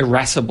fairly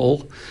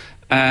irascible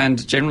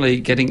and generally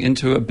getting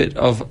into a bit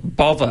of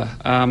bother.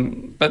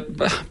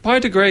 But by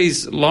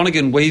degrees,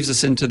 Lonergan weaves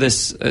us into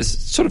this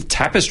sort of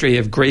tapestry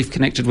of grief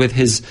connected with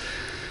his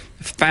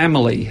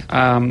family,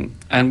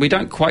 and we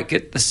don't quite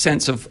get the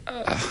sense of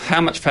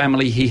how much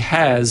family he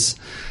has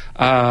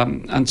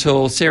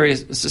until several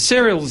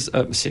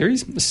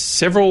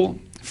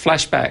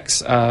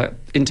flashbacks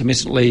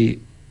intermittently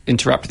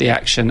interrupt the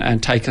action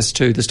and take us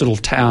to this little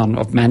town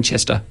of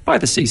Manchester by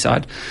the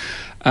seaside,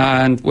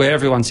 and where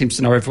everyone seems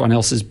to know everyone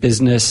else's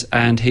business,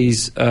 and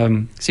he's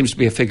seems to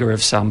be a figure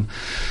of some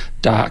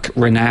dark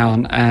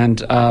renown.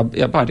 And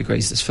by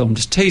degrees, this film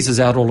just teases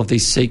out all of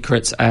these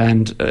secrets,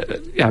 and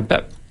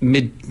about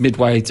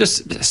midway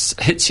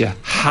just hits you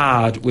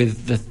hard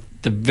with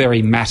the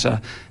very matter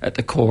at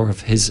the core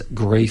of his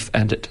grief,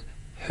 and it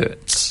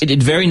hurts.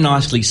 It very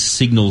nicely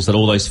signals that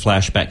all those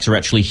flashbacks are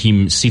actually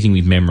him sitting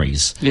with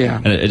memories. Yeah.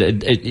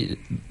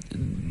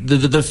 And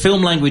the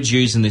film language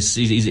used in this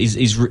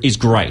is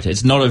great.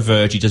 It's not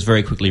overt. You just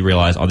very quickly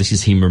realise, oh, this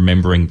is him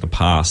remembering the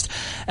past.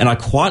 And I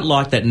quite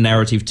like that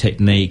narrative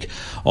technique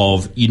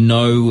of,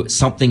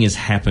 something has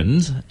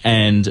happened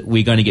and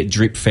we're going to get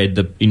drip-fed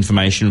the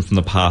information from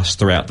the past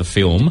throughout the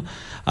film.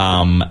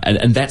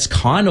 And that's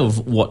kind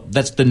of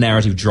that's the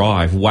narrative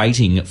drive,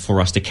 waiting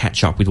for us to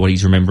catch up with what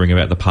he's remembering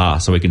about the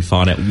past so we can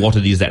find out what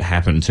it is that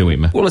happened to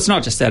him. Well, it's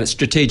not just that, it's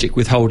strategic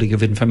withholding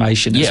of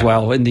information as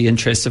well, in the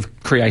interest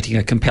of creating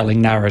a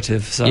compelling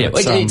narrative. So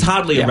it's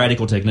hardly a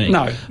radical technique.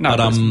 No, but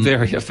it's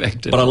very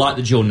effective. But I like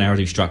the dual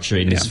narrative structure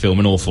in this film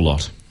an awful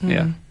lot.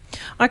 Yeah.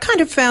 I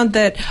kind of found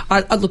that,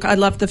 I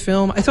loved the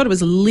film. I thought it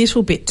was a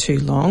little bit too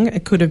long.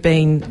 It could have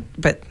been,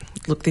 but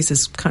look, this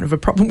is kind of a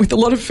problem with a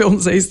lot of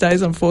films these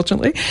days,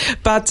 unfortunately.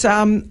 But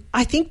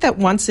I think that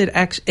once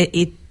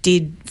it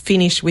did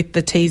finish with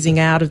the teasing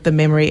out of the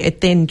memory,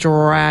 it then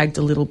dragged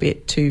a little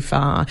bit too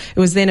far. It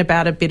was then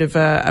about a bit of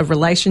a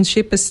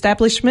relationship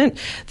establishment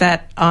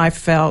that I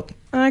felt,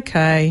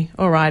 okay,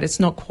 all right, it's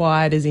not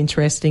quite as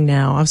interesting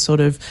now. I've sort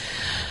of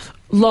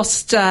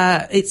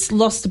it's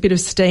lost a bit of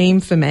steam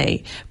for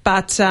me.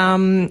 But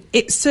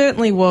it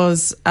certainly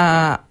was,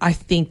 I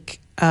think,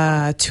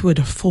 tour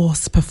de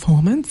force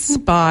performance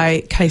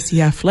by Casey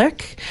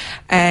Affleck,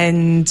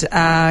 and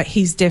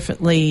he's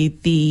definitely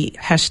the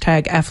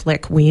hashtag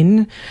Affleck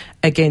win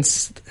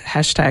against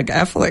hashtag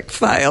Affleck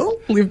fail,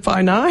 live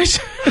by night.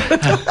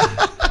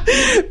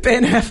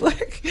 Ben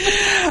Affleck.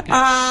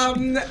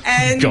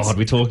 And God,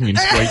 we're talking in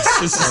streets.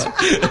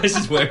 This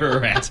is where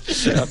we're at.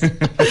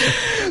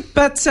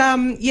 But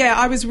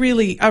I was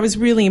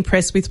really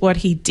impressed with what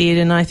he did,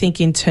 and I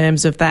think in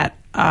terms of that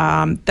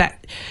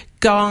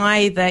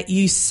guy that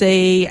you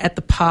see at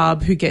the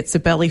pub who gets a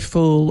belly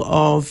full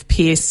of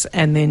piss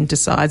and then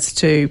decides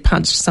to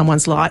punch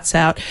someone's lights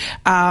out.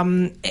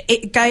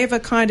 It gave a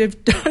kind of,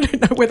 I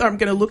don't know whether I'm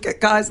going to look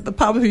at guys at the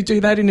pub who do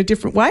that in a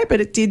different way,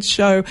 but it did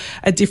show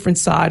a different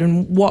side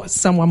and what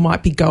someone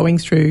might be going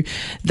through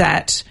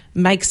that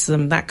makes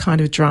them that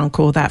kind of drunk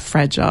or that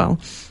fragile.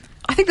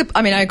 I think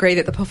I agree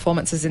that the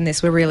performances in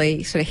this were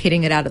really sort of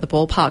hitting it out of the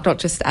ballpark, not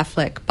just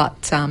Affleck,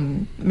 but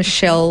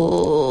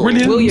Michelle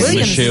Williams.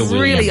 Michelle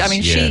really,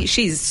 Williams,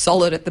 she's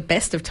solid at the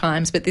best of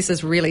times, but this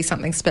is really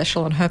something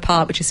special on her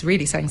part, which is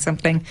really saying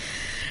something.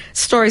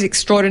 Story's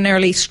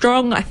extraordinarily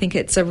strong. I think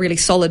it's a really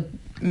solid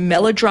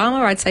melodrama.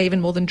 I'd say even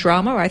more than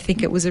drama. I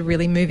think it was a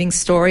really moving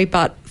story,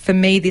 but for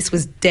me, this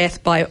was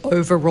death by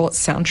overwrought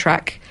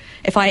soundtrack.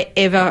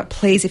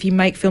 If you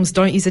make films,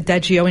 don't use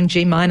Adagio in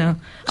G minor.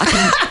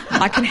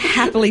 I can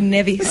happily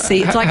never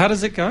see. It's like, how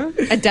does it go?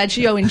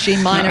 Adagio in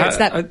G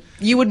minor.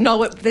 You would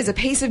know it. There's a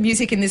piece of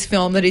music in this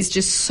film that is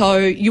just so,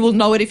 you will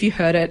know it if you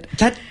heard it.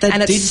 That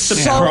and did it's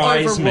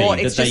surprise so me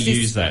overwrought. that they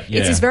use that. Yeah.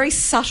 It's this very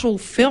subtle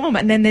film,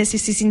 and then there's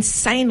this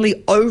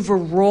insanely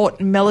overwrought,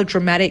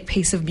 melodramatic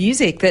piece of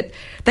music that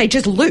they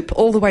just loop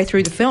all the way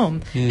through the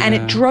film, and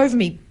it drove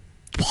me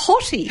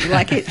potty.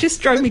 Like, it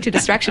just drove me to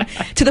distraction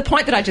to the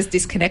point that I just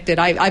disconnected.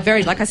 Like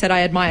I said,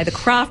 I admire the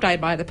craft, I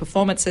admire the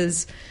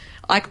performances.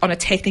 Like, on a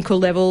technical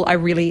level, I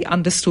really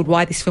understood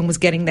why this film was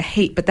getting the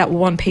heat, but that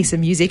one piece of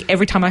music,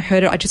 every time I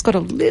heard it, I just got a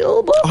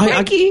little more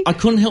cranky. I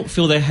couldn't help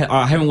feel that.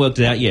 I haven't worked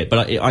it out yet,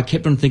 but I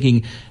kept on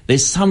thinking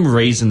there's some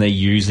reason they're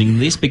using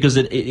this, because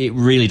it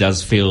really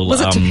does feel...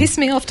 Was it to piss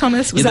me off,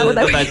 Thomas? Was that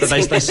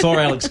what they saw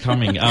Alex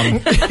coming.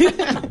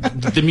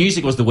 The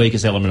music was the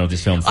weakest element of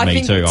this film for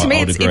me too. To me, I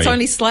would agree. It's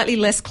only slightly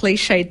less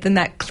cliched than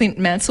that Clint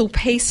Mansell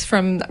piece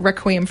from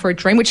Requiem for a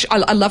Dream, which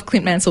I love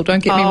Clint Mansell,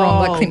 don't get me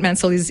wrong. Like, Clint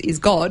Mansell is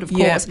God, of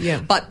course. Yeah.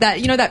 But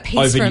that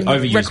piece from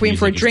Requiem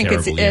for a Drink,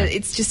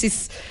 it's just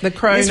this... The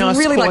Kronos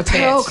really quartet.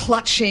 Like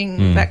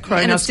pearl-clutching... That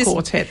Kronos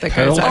quartet that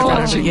goes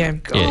over.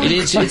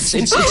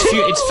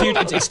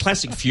 It's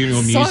classic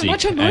funeral music. So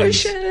much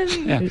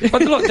emotion.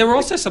 But look, there were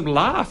also some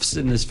laughs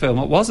in this film.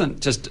 It wasn't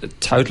just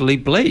totally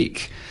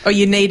bleak. Oh,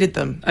 you needed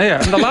them.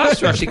 Yeah, and the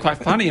laughs were actually quite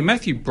funny. And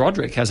Matthew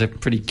Broderick has a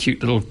pretty cute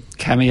little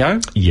cameo.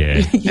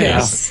 Yeah.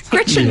 Yes.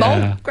 Gretchen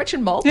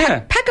Mol.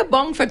 Yeah. Pack a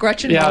bong for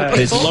Gretchen Mol.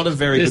 There's a lot of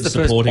very good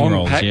supporting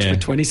roles. For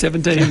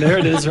 2017. There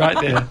it is, right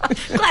there.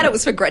 Glad it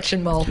was for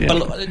Gretchen Mol. Yeah.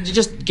 But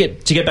just to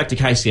get back to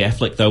Casey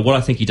Affleck, though, what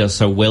I think he does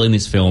so well in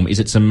this film is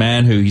it's a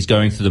man who he's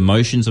going through the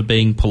motions of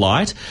being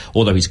polite,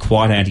 although he's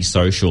quite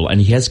antisocial, and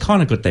he has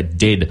kind of got that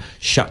dead,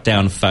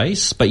 shut-down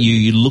face, but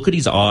you look at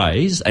his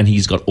eyes and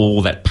he's got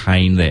all that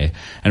pain there.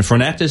 And for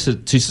an actor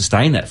to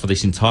sustain that for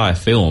this entire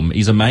film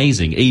is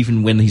amazing.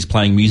 Even when he's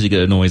playing music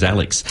that annoys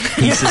Alex,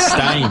 he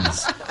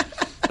sustains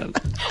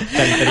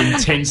that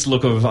intense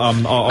look of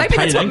maybe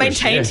pain that's what and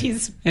anguish. maintained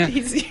his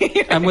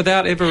and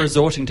without ever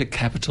resorting to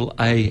capital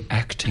A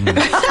acting.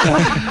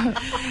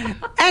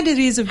 And it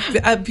is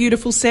a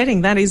beautiful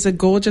setting. That is a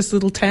gorgeous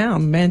little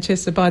town,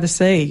 Manchester by the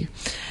Sea.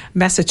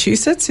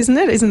 Massachusetts, isn't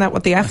it? Isn't that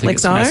what the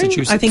Afflecks own?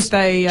 Massachusetts. I think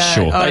they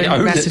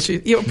own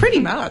Massachusetts. Yeah, pretty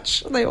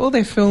much. All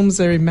their films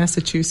are in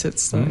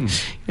Massachusetts. So,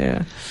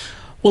 yeah.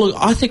 Well, look,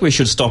 I think we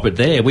should stop it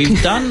there.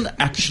 We've done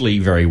actually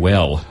very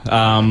well.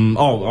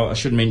 I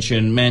should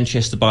mention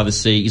Manchester by the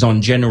Sea is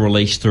on general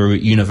release through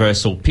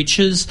Universal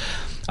Pictures.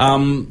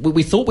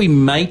 We thought we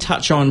may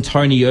touch on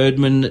Tony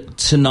Erdmann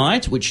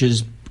tonight, which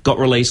has got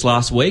released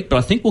last week, but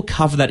I think we'll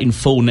cover that in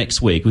full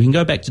next week. We can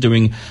go back to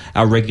doing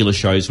our regular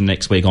shows from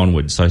next week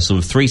onwards. So sort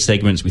of 3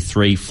 segments with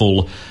 3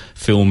 full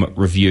film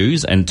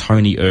reviews, and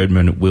Tony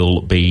Erdmann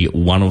will be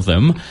one of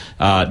them.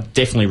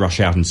 Definitely rush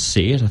out and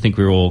see it. I think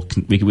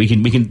we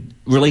can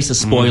release a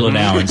spoiler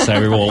now and say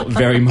we're all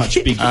very much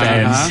big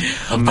fans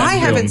of that I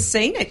film. haven't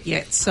seen it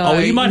yet, so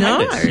you might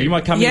have it. You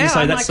might come in and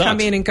say that sucks. I might come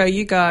in and go,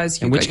 you guys,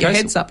 you've got your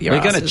heads up your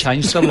asses. We're going to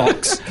change the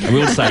locks. And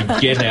we'll say,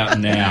 get out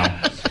now.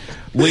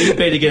 We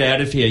better get out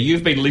of here.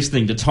 You've been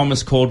listening to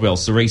Thomas Caldwell,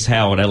 Cerise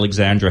Howard,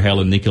 Alexandra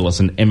Helen Nicholas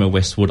and Emma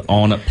Westwood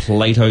on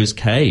Plato's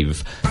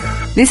Cave.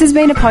 This has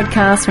been a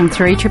podcast from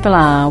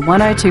 3RRR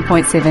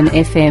 102.7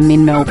 FM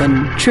in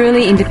Melbourne.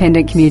 Truly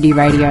independent community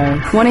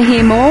radio. Want to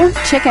hear more?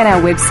 Check out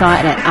our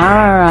website at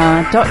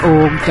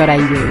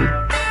rrr.org.au.